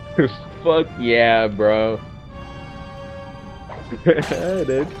 Fuck yeah, bro.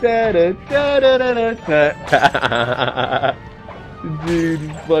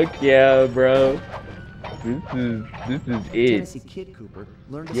 Dude, fuck yeah, bro. This is it. Tennessee Kid Cooper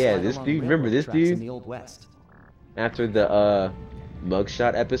learned to Yeah, slide this along dude, remember railroad this tracks dude? in the Old West. After the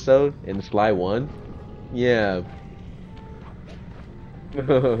mugshot episode in Sly 1? Yeah.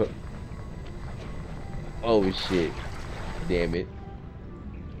 Oh shit. Damn it.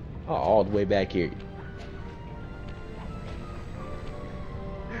 Oh, all the way back here.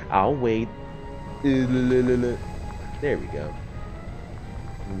 I'll wait. There we go.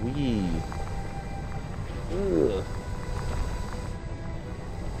 Wee. Ugh.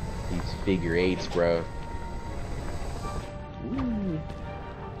 These figure eights, bro. Ooh.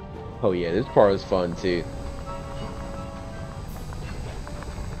 Oh yeah, this part was fun too.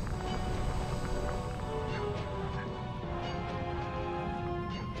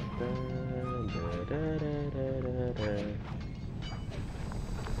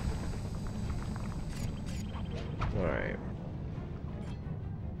 Alright.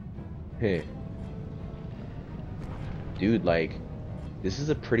 Hey. Dude, like, this is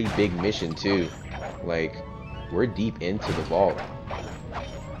a pretty big mission too. Like, we're deep into the vault.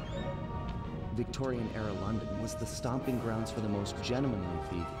 Victorian-era London was the stomping grounds for the most gentlemanly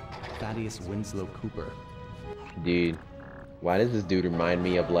thief, Thaddeus Winslow Cooper. Dude, why does this dude remind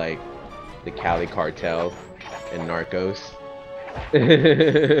me of, like, the Cali Cartel and Narcos?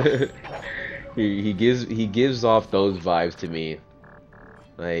 he gives off those vibes to me.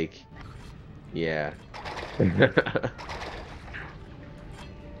 Like, yeah.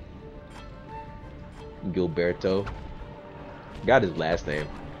 Gilberto. Got his last name.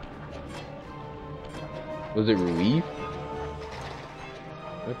 Was it Ruiz?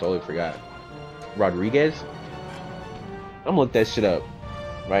 I totally forgot. Rodriguez? I'm gonna look that shit up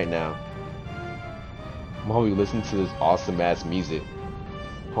right now. While we listen to this awesome ass music.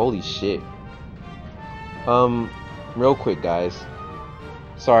 Holy shit. Real quick, guys.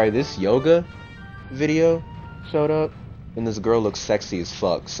 Sorry, this yoga video showed up, and this girl looks sexy as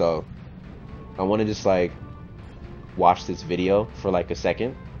fuck, so I want to just like watch this video for like a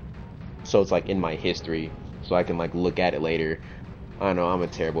second, so it's like in my history, so I can like look at it later. I don't know, I'm a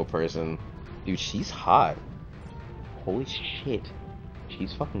terrible person. Dude, she's hot. Holy shit.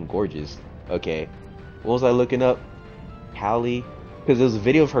 She's fucking gorgeous. Okay, what was I looking up? Callie? Because there was a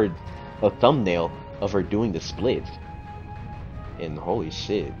video of her, a thumbnail of her doing the splits. And holy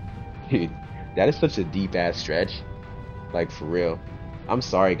shit. Dude, that is such a deep ass stretch. Like, for real. I'm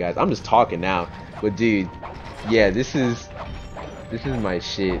sorry guys, I'm just talking now. But dude, yeah, this is my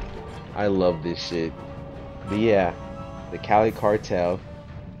shit. I love this shit. But yeah, the Cali Cartel.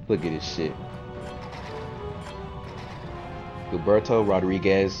 Look at this shit. Gilberto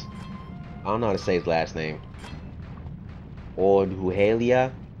Rodriguez. I don't know how to say his last name.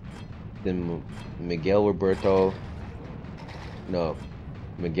 Orduhelia. Then Miguel Roberto. No.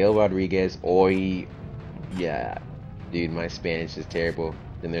 Miguel Rodriguez. Oi. Yeah. Dude, my Spanish is terrible.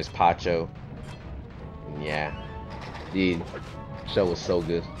 Then there's Pacho. And yeah. Dude, show was so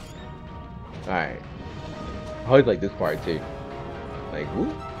good. Alright. I always like this part too. Like,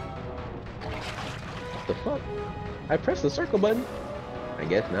 whoop. What the fuck? I pressed the circle button? I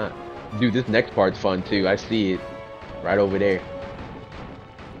guess not. Dude, this next part's fun too. I see it right over there.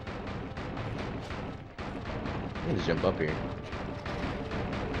 Let me just jump up here.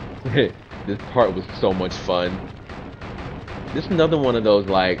 This part was so much fun. This is another one of those,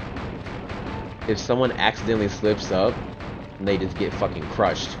 like, if someone accidentally slips up, they just get fucking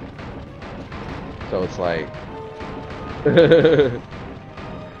crushed. So it's like...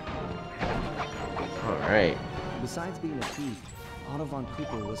 Alright. Besides being a thief, Otto von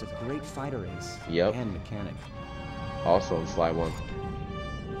Cooper was a great fighter ace and mechanic. Also in Sly 1.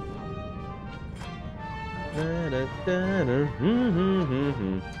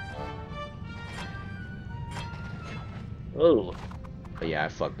 Oh. But yeah, I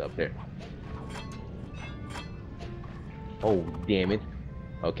fucked up there. Oh, damn it.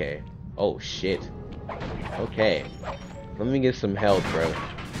 Okay. Oh, shit. Okay. Let me get some health, bro.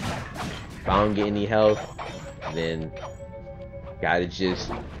 If I don't get any health, then gotta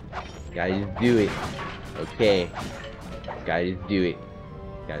just do it. Okay. Gotta just do it.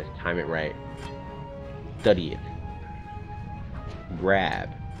 Gotta time it right. Study it. Grab.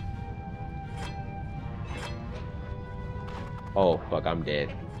 Oh, fuck, I'm dead.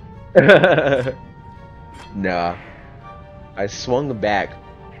 Nah. I swung back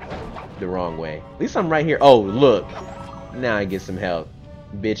the wrong way. At least I'm right here. Oh, look. Now I get some health.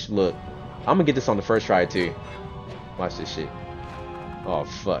 Bitch, look. I'm gonna get this on the first try, too. Watch this shit. Oh,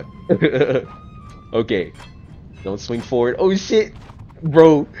 fuck. Okay. Don't swing forward. Oh, shit.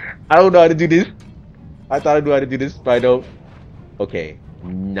 Bro, I don't know how to do this. I thought I knew how to do this, but I don't. Okay.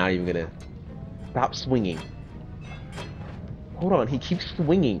 Not even gonna. Stop swinging. Hold on, he keeps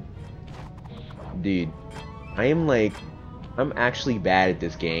swinging. Dude, I'm actually bad at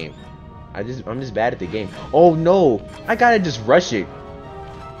this game. I'm just bad at the game. Oh no, I gotta just rush it.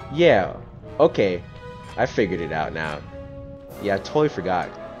 Yeah, okay. I figured it out now. Yeah, I totally forgot.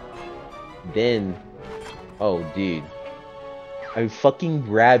 Then, oh dude. I fucking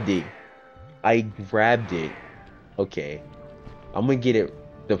grabbed it. I grabbed it. Okay. I'm gonna get it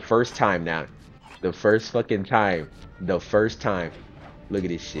the first time now. The first fucking time. The first time. Look at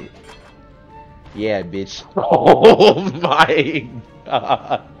this shit. Yeah, bitch. Oh my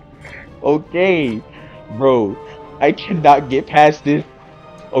god. Okay. Bro, I cannot get past this.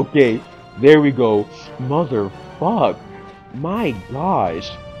 Okay. There we go. Motherfuck. My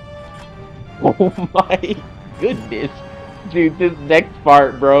gosh. Oh my goodness. Dude, this next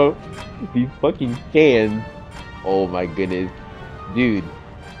part, bro. These fucking cans. Oh my goodness. Dude,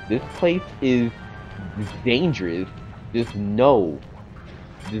 this place is dangerous. Just no.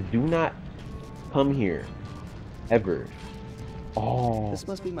 Just do not come here. Ever. Oh. This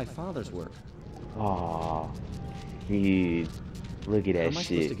must be my father's work. Oh. Dude. Look at that shit. How am I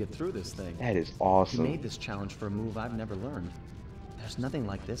supposed to get through this thing? That is awesome. He made this challenge for a move I've never learned. There's nothing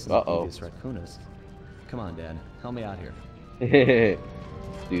like this in the previous Raccoonus. Come on, Dad. Help me out here.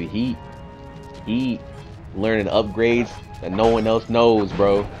 Dude, he learning upgrades that no one else knows,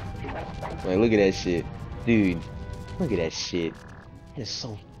 bro. Like, look at that shit. Dude, look at that shit. That is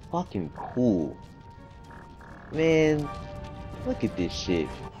so fucking cool. Man, look at this shit.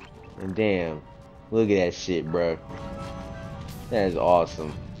 And damn, look at that shit, bro. That is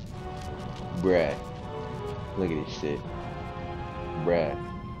awesome. Bruh. Look at this shit. Bruh.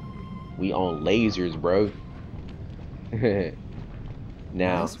 We on lasers, bro.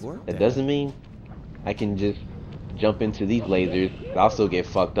 Now, nice work, that doesn't mean I can just jump into these lasers. I'll still get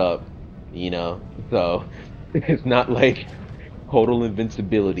fucked up, you know? So, it's not like total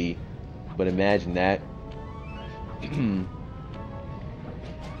invincibility, but imagine that.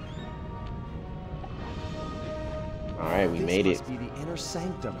 Alright, we made it. This must be the inner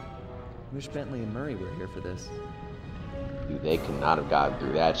sanctum. Wish Bentley and Murray were here for this. Dude, they could not have gotten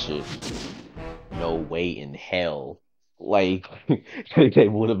through that shit. No way in hell. Like, they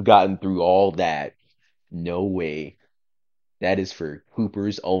would have gotten through all that. No way. That is for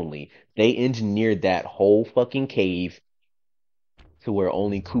Coopers only. They engineered that whole fucking cave to where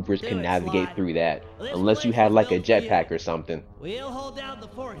only Coopers can navigate through that. Unless you had like a jetpack or something. We'll hold down the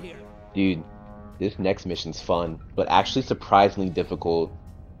fort here. Dude, this next mission's fun, but actually surprisingly difficult.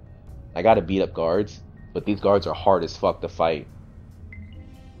 I gotta beat up guards, but these guards are hard as fuck to fight.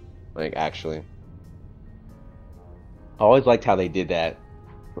 Like, actually. I always liked how they did that.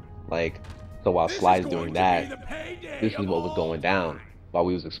 Like, so while Sly's doing that, this is what was going down while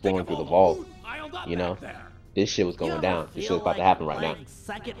we was exploring through the vault. You know? This shit was going down. This shit was about to happen right now.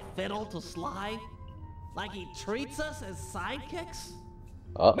 Second fiddle to Sly? Like he treats us as sidekicks?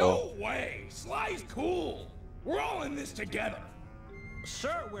 Uh-oh. No way! Sly's cool! We're all in this together!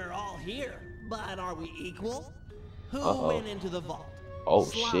 Sure, we're all here, but are we equal? Who went into the vault? Oh,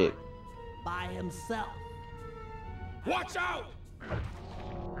 Sly, shit. by himself. Watch out!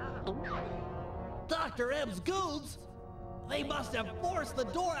 The Dr. M's goons. They must have forced the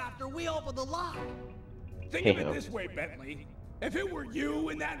door after we opened the lock. Think of it this way, Bentley. If it were you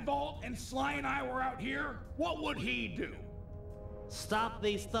in that vault and Sly and I were out here, what would he do? Stop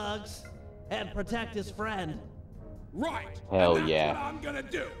these thugs and protect his friend. Right. Hell and that's yeah. what I'm gonna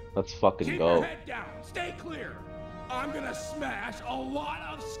do. Let's fucking Keep go. your head down. Stay clear. I'm gonna smash a lot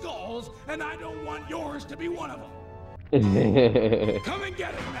of skulls, and I don't want yours to be one of them. Come and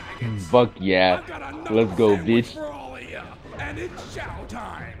get it, maggots. Fuck yeah. I've got a Let's go, sandwich bitch. for all of ya, and it's chow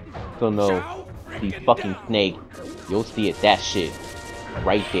time. So no, Chow see freaking fucking down. Snake. You'll see it. That shit.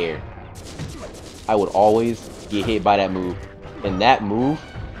 Right there. I would always get hit by that move. And that move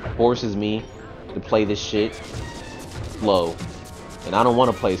forces me to play this shit slow. And I don't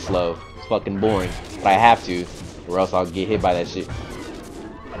want to play slow. It's fucking boring. But I have to, or else I'll get hit by that shit.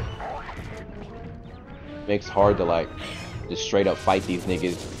 Makes it hard to like just straight up fight these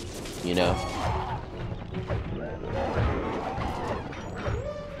niggas, you know?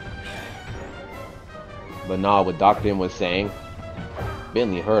 But nah, what Dr. M was saying,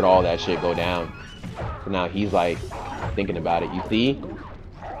 Bentley heard all that shit go down. So now he's like thinking about it. You see?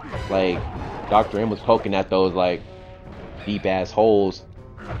 Like, Dr. M was poking at those like deep ass holes,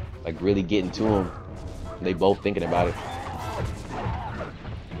 like really getting to him. They both thinking about it.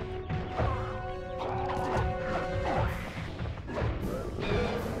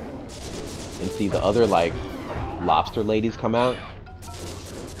 And see the other like lobster ladies come out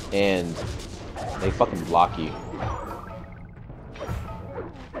and they fucking block you.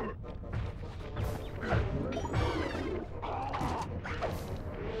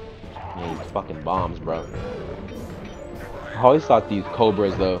 Man, these fucking bombs, bro. I always thought these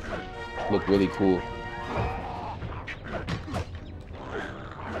cobras though look really cool.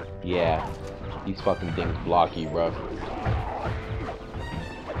 Yeah, these fucking things block you, bro.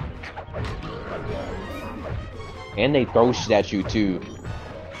 And they throw shit at you too.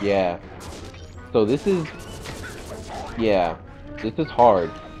 Yeah. So this is, yeah, this is hard.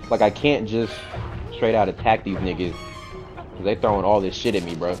 Like I can't just straight out attack these niggas, cause they throwing all this shit at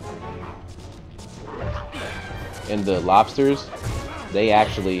me, bro. And the lobsters, they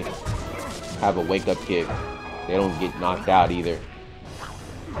actually have a wake up kick. They don't get knocked out either.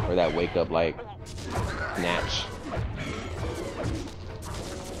 Or that wake up like snatch.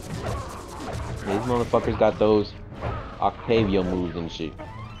 These motherfuckers got those Octavio moves and shit.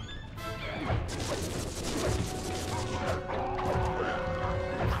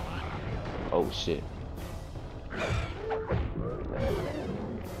 Oh shit.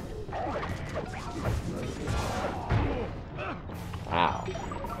 Ow.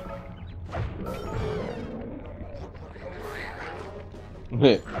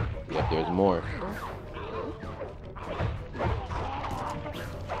 Yep, there's more.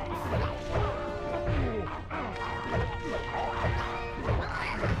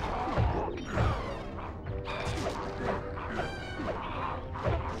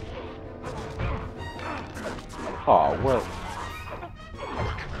 Oh, what?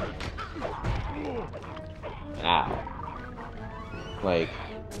 Ow. Like,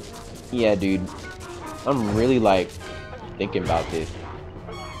 yeah, dude. I'm really, like, thinking about this.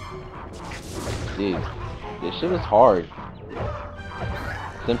 Dude, this shit is hard.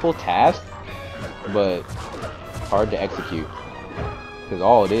 Simple task, but hard to execute. Because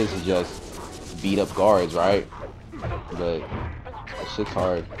all it is just beat up guards, right? But this shit's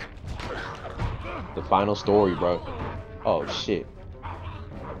hard. The final story, bro. Oh shit.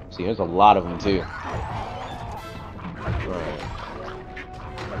 See, there's a lot of them too. Right.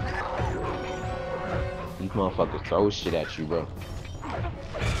 These motherfuckers throw shit at you, bro.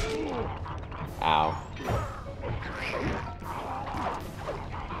 Ow.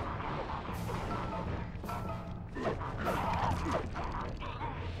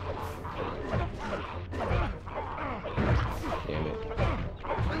 Damn it.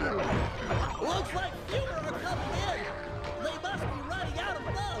 Looks like fewer are coming in. They must be running out of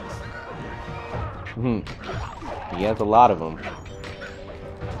thugs. He has a lot of them. These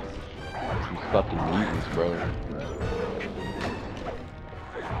fucking mutants, bro.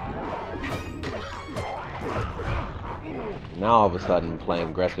 Now all of a sudden playing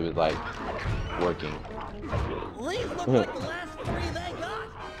aggressive is like working. These look like the last three they got.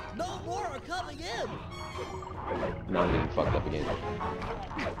 No more are coming in. Now I'm getting fucked up again.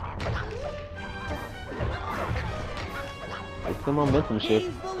 It's the momentum shift.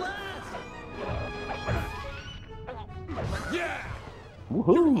 He's the last. Yeah!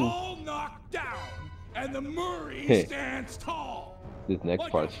 Woohoo! You're all knocked down, and the Murray stands tall. This next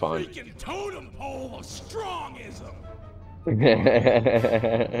Like part's a fun. freaking totem pole of strongism.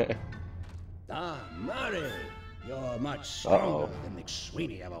 Ah, Murray. You're much stronger than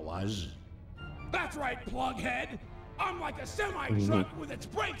McSweeney ever was. That's right, plughead. I'm like a semi-truck with its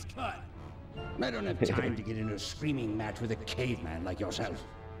brakes cut. I don't have time to get into a screaming match with a caveman like yourself.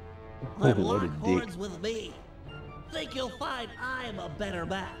 Then What a lock dick. horns with me. Think you'll find I'm a better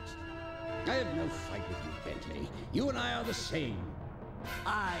match. I have no fight with you, Bentley. You and I are the same.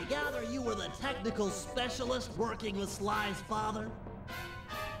 I gather you were the technical specialist working with Sly's father?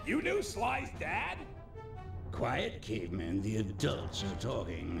 You knew Sly's dad? Quiet, caveman. The adults are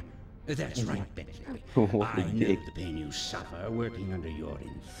talking. That's right, Bentley. What a I know dick. the pain you suffer working under your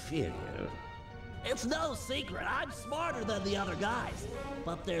inferior. It's no secret, I'm smarter than the other guys.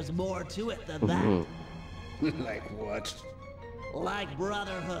 But there's more to it than that. Like what? Like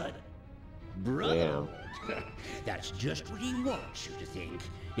brotherhood. Brother. That's just what he wants you to think.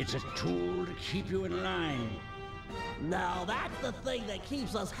 It's a tool to keep you in line. Now that's the thing that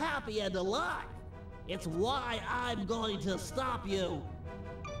keeps us happy and alive. It's why I'm going to stop you.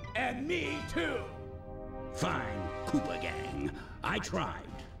 And me too. Fine, Cooper Gang. I tried.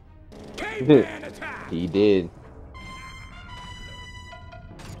 Caveman attack! He did.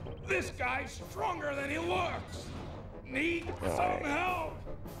 This guy's stronger than he looks. Need some help?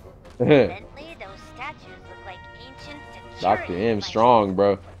 Bentley, those statues look like ancient security Dr. M devices. strong,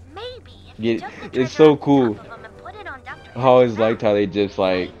 bro. Maybe if you Get, took the it's treasure so off the cool. top of 'em and put it on Dr. I always M's liked back, how they just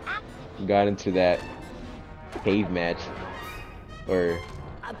like they activate. got into that cave match. Or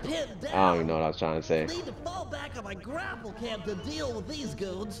I'm pinned down. I don't even know what I was trying to say. Need to fall back on my grapple cam to deal with these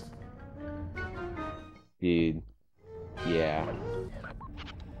goons. Dude. Yeah.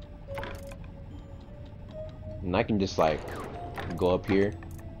 And I can just like go up here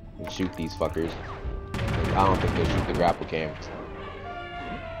and shoot these fuckers. I don't think they'll shoot the grapple cams.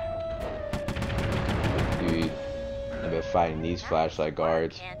 Dude, I've been fighting these flashlight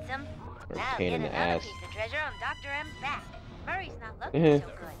guards. Handsome. Or Now pain get in the another ass. piece of treasure on Dr. M's back. Murray's not looking Mhm. so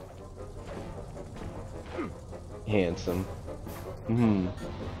good. Handsome.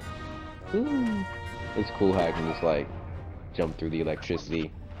 It's cool how I can just like jump through the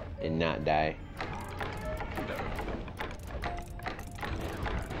electricity and not die.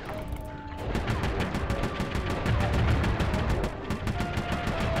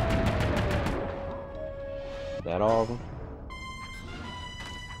 Is that all of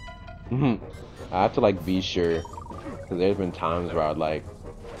them? I have to like be sure, because there's been times where I'd like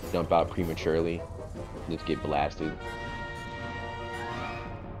jump out prematurely, and just get blasted.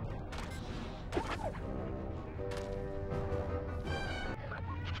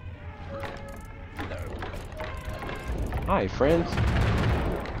 Hi friends,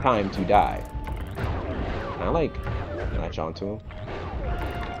 time to die. Can I like latch onto him?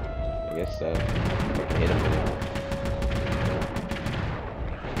 I guess so. Hit him.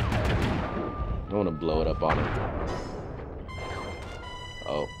 I want to blow it up on him.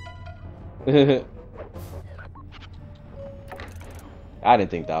 Oh. I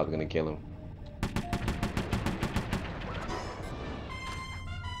didn't think that was gonna kill him.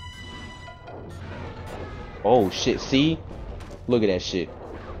 Oh shit, see? Look at that shit.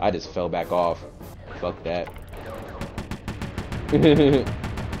 I just fell back off. Fuck that.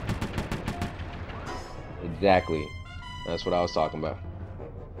 Exactly. That's what I was talking about.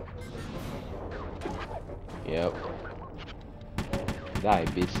 Yep. Die,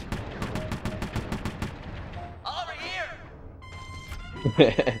 bitch. Over here!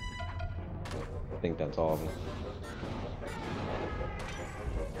 I think that's all of them.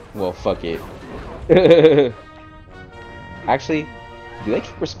 Well, fuck it. Actually, do they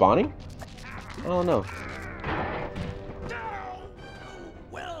keep respawning? I don't know.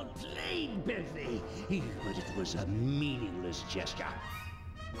 Well played, Bentley. But it was a meaningless gesture.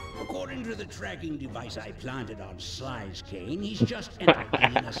 According to the tracking device I planted on Sly's cane, he's just entered the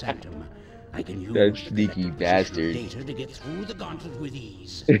inner sanctum. I can use That the sneaky collected bastard. positional data to get through the gauntlet with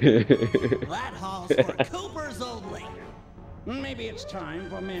ease. That hall's for Coopers only. Maybe it's time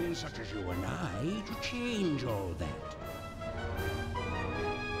for men such as you and I to change all that.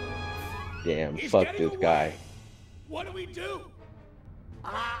 Damn, He's fuck getting this away. guy. What do we do?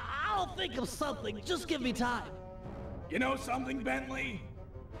 I'll think of something. Just give me time. You know something, Bentley?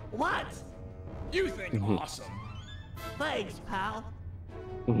 What? You think awesome. Thanks, pal.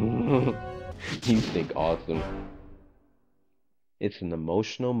 You think awesome. It's an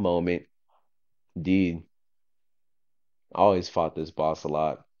emotional moment. Dude. I always fought this boss a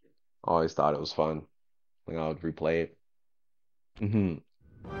lot. I always thought it was fun. Like I would replay it.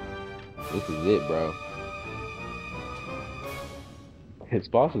 This is it, bro. This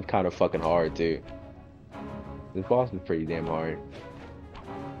boss is kind of fucking hard too. This boss is pretty damn hard.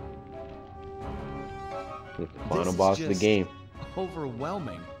 It's the final This is boss of the just game.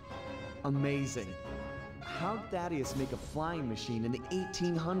 Overwhelming. Amazing. How'd Thaddeus make a flying machine in the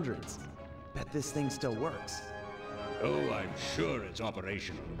 1800s? Bet this thing still works. Oh, I'm sure it's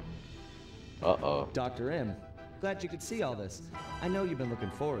operational. Uh-oh. Dr. M, glad you could see all this. I know you've been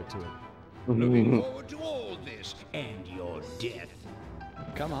looking forward to it. Looking forward to all this and your death.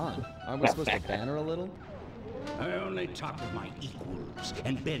 Come on, aren't we supposed to banter a little? I only talk with my equals,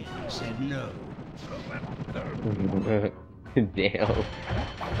 and Bentley said no. Damn.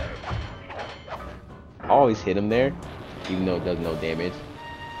 I always hit him there, even though it does no damage.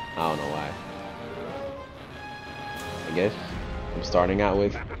 I don't know why. I guess I'm starting out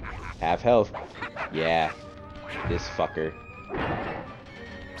with half health. Yeah, this fucker.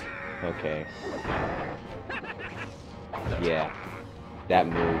 Okay. Yeah, that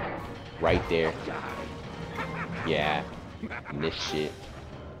move right there. Yeah, and this shit.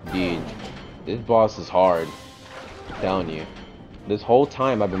 Dude, this boss is hard. I'm telling you. This whole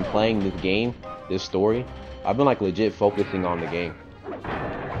time I've been playing this game, this story, I've been like legit focusing on the game.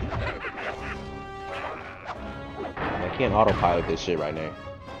 I can't autopilot this shit right now.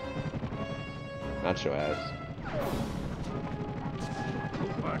 Not your ass.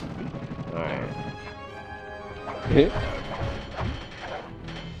 Alright.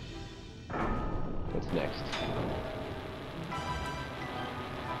 What's next?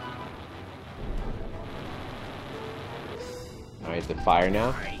 Alright, the fire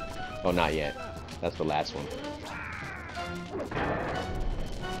now? Oh, not yet. That's the last one.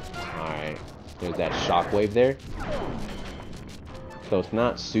 Alright. There's that shockwave there. So it's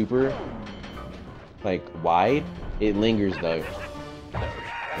not super, like, wide. It lingers, though.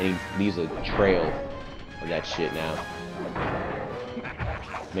 And he leaves a trail of that shit now.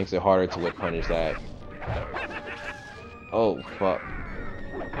 Makes it harder to whip punish that. Oh, fuck.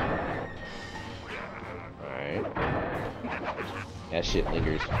 Alright. That shit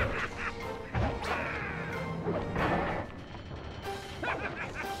lingers.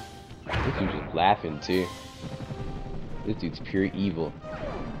 This dude's just laughing too. This dude's pure evil.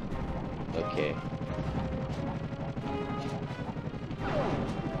 Okay.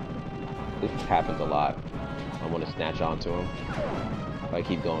 This happens a lot. I want to snatch onto him. If I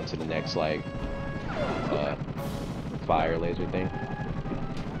keep going to the next, like, fire laser thing.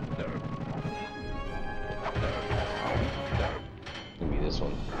 Give me this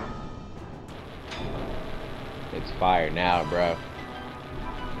one. It's fire now, bro.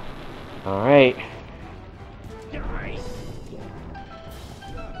 Alright.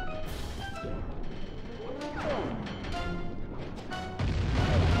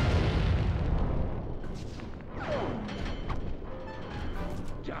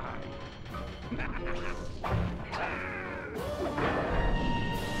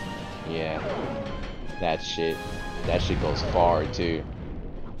 Yeah. That shit goes far too.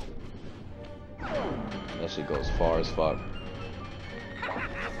 That shit goes far as fuck.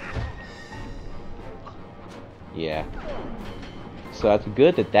 Yeah. So that's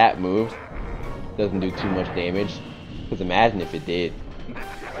good that that move doesn't do too much damage. Because imagine if it did.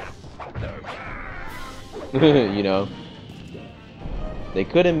 You know? They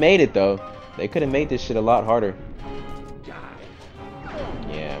could have made it though. They could have made this shit a lot harder.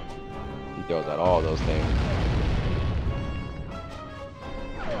 Yeah. He throws out all those things.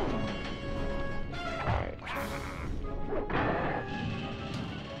 Alright.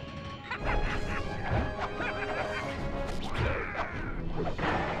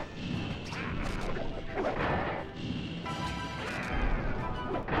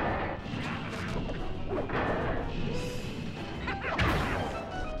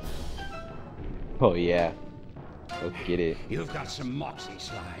 Oh yeah. Let's get it. You've got some moxie,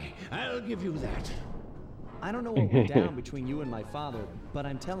 Sly. I'll give you that. I don't know what went down between you and my father, but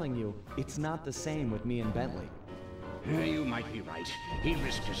I'm telling you, it's not the same with me and Bentley. You might be right. He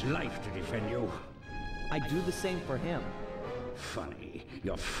risked his life to defend you. I do the same for him. Funny.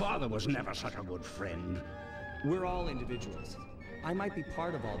 Your father was never such a good friend. We're all individuals. I might be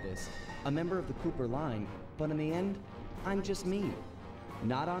part of all this, a member of the Cooper line, but in the end, I'm just me.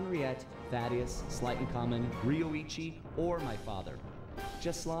 Not Henriette, Thaddeus, Slight and Common, Ryoichi, or my father.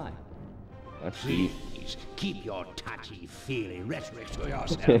 Just Sly. That's deep. Please, keep your touchy-feely rhetoric to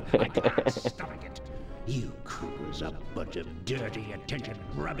yourself. I can't stomach it. You Coopers, a bunch of dirty,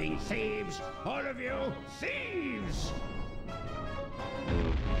 attention-grubbing thieves. All of you, thieves!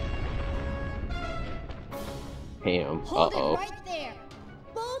 Damn. Hold Uh-oh. it right there.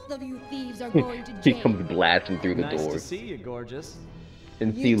 Both of you thieves are going to He jail. comes blasting through the Nice door. to see you, gorgeous.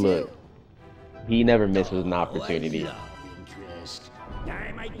 And You see, too. look. He never misses an opportunity. I love interest.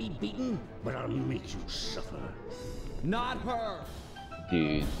 I might be beaten, but I'll make you suffer. Not her.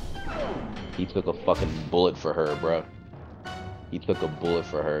 Dude, he took a fucking bullet for her, bro. He took a bullet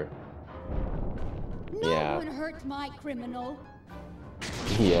for her. No Yeah. one hurt my criminal.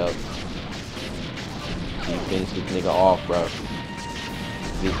 Yep. He finished this nigga off, bro.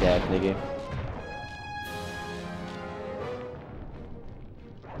 Bitch ass nigga.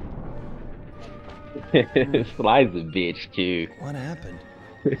 Sly's a bitch too. What happened?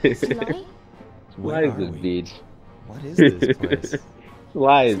 Sly? Where Sly's are a we? bitch. What is this place?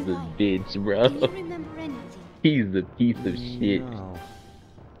 Sly is a Sly, bitch, Do you bro. remember anything? He's a piece of shit. No.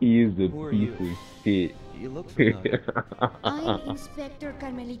 He is a Who are piece you? of shit. You look familiar. I'm Inspector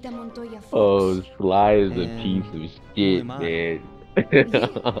Carmelita Montoya Fox. Oh, Sly is a And piece of who shit, am I? man.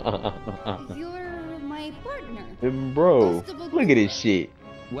 You're my partner. And bro, Constable look at this shit.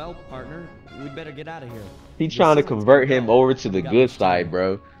 Well, partner, we'd better get out of here. He This trying to isn't convert gonna him go. over to the We got good much side, time.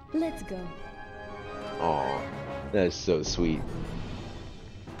 bro. Let's go. Aw, that's so sweet.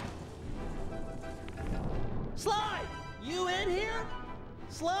 Sly, you in here?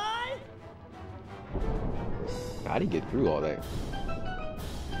 Sly? How'd he get through all that?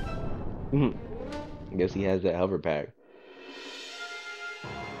 I guess he has that hover pack.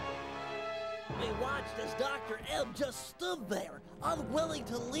 We watched as Dr. M just stood there, unwilling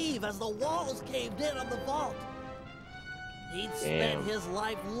to leave as the walls caved in on the vault. He'd spent Damn. his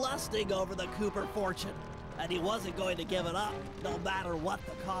life lusting over the Cooper fortune, and he wasn't going to give it up, no matter what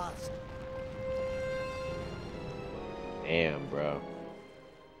the cost. Damn, bro.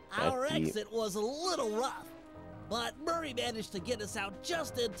 Our That's deep. exit was a little rough, but Murray managed to get us out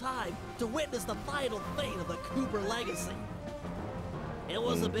just in time to witness the final fate of the Cooper legacy. It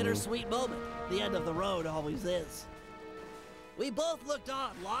was a bittersweet moment. The end of the road always is. We both looked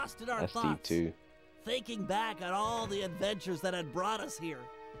on, lost in our That's deep thoughts, too. thinking back on all the adventures that had brought us here.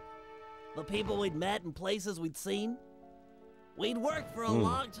 The people we'd met and places we'd seen. We'd worked for a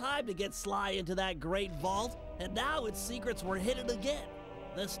long time to get Sly into that great vault, and now its secrets were hidden again,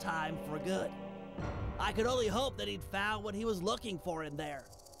 this time for good. I could only hope that he'd found what he was looking for in there.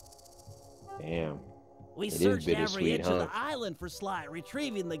 Damn. We It is searched every bittersweet, inch of huh? the island for Sly,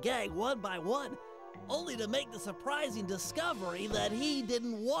 retrieving the gang one by one, only to make the surprising discovery that he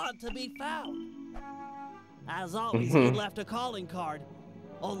didn't want to be found. As always, he left a calling card,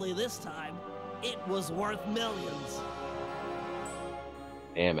 only this time, it was worth millions.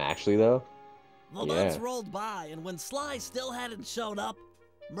 Damn, actually though? The months rolled by, and when Sly still hadn't shown up,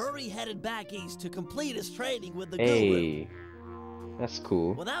 Murray headed back east to complete his training with the Guru. Hey. That's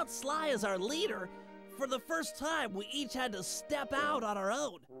cool. Without Sly as our leader, for the first time, we each had to step out on our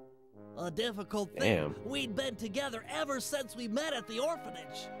own. A difficult thing. Damn. We'd been together ever since we met at the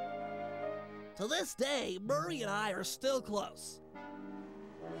orphanage. To this day, Murray and I are still close.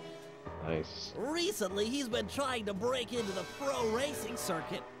 Nice. Recently, he's been trying to break into the pro racing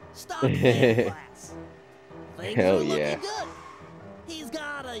circuit, stock fan class. Things Hell are looking yeah. good. He's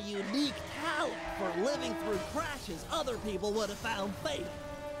got a unique talent for living through crashes other people would have found fatal.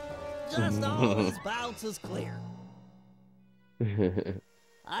 Just all his bounces clear.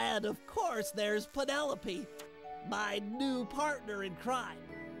 And of course, there's Penelope, my new partner in crime.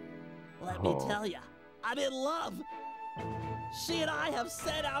 Let me Oh. tell you, I'm in love. She and I have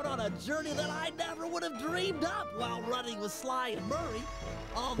set out on a journey that I never would have dreamed up while running with Sly and Murray.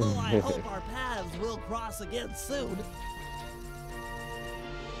 Although I hope our paths will cross again soon.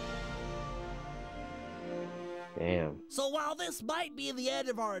 Damn. So while this might be the end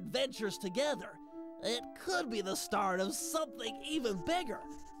of our adventures together, it could be the start of something even bigger.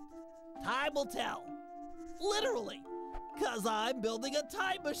 Time will tell. Literally. Cause I'm building a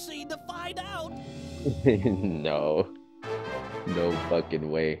time machine to find out. No. No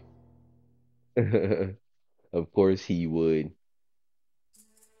fucking way. Of course he would.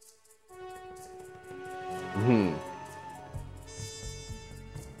 And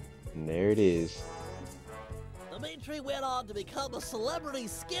there it is. Dimitri went on to become a celebrity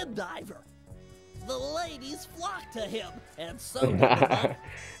skin diver. The ladies flocked to him, and so did the money.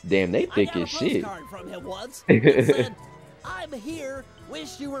 Damn, they I thick got a as shit. postcard from him once that said, "I'm here,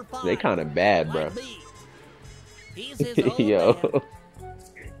 wish you were fine." They kind of bad, bro. Like me. He's his own man. Yo.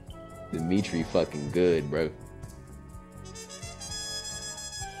 Dimitri fucking good, bro.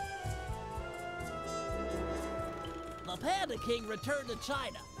 The Panda King returned to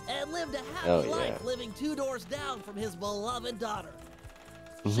China and lived a happy Oh, yeah. life living 2 doors down from his beloved daughter.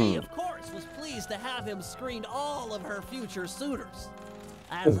 She, of course, was pleased to have him screen all of her future suitors.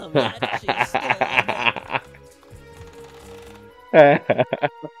 As of yet, she's still unmarried.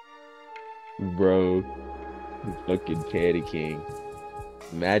 Bro. The fucking Panda King.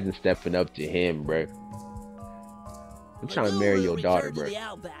 Imagine stepping up to him, bro. I'm trying to marry your daughter, bro. The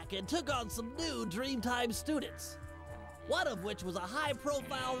Outback and took on some new Dreamtime students. One of which was a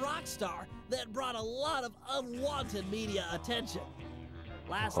high-profile rock star that brought a lot of unwanted media attention.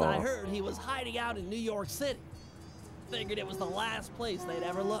 Last I heard, he was hiding out in New York City. Figured it was the last place they'd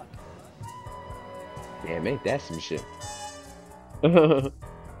ever look. Damn, ain't that some shit? Dude.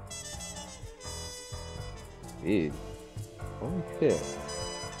 Oh shit.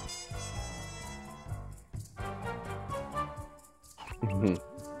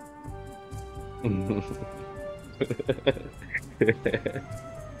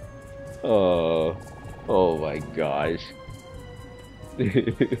 Oh, oh my gosh.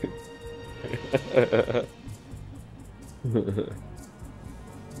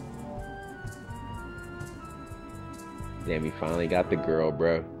 Damn, he finally got the girl,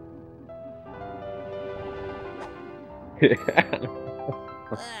 bro.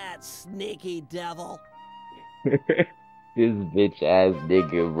 That sneaky devil. This bitch ass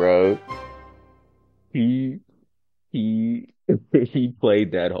nigga, bro. He he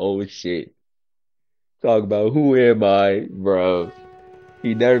played that whole shit. Talk about who am I, bro.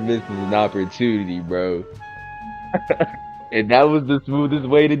 He never misses an opportunity, bro. And that was the smoothest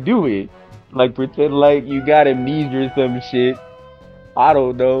way to do it. Like pretend like you got amnesia or some shit. I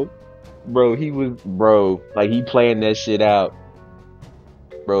don't know. Bro, like he playing that shit out.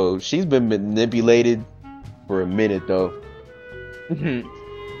 Bro, she's been manipulated for a minute though.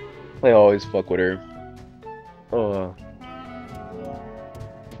 I always fuck with her. Oh.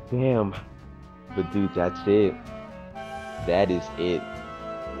 Damn. But dude, that's it. That is it.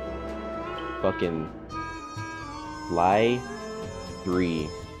 Fucking Sly 3.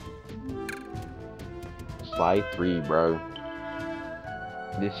 Sly 3, bro.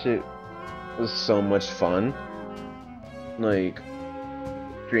 This shit was so much fun. Like,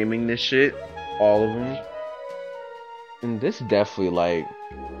 streaming this shit, all of them. And this definitely, like,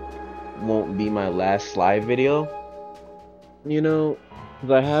 won't be my last Sly video. You know,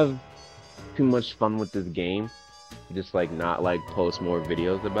 because I have too much fun with this game. Just, like, not, like, post more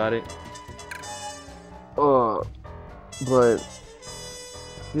videos about it. But,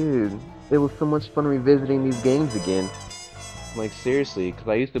 dude, it was so much fun revisiting these games again. Like, seriously, because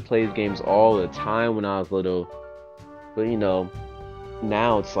I used to play these games all the time when I was little. But, you know,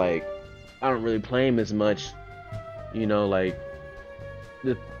 now it's like, I don't really play them as much. You know, like,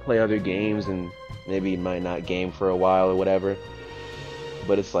 just play other games and maybe might not game for a while or whatever.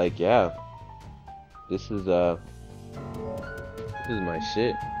 But it's like, yeah, this is my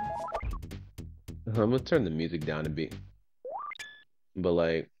shit. I'm gonna turn the music down a bit. But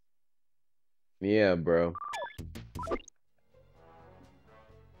like, yeah, bro.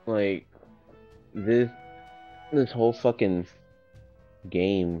 Like, this whole fucking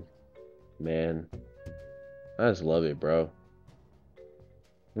game, man. I just love it, bro.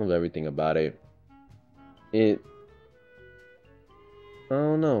 I love everything about it. I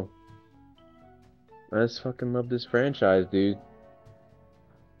don't know. I just fucking love this franchise, dude.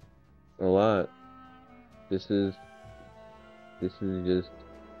 A lot. This is just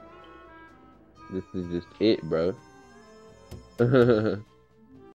it, bro.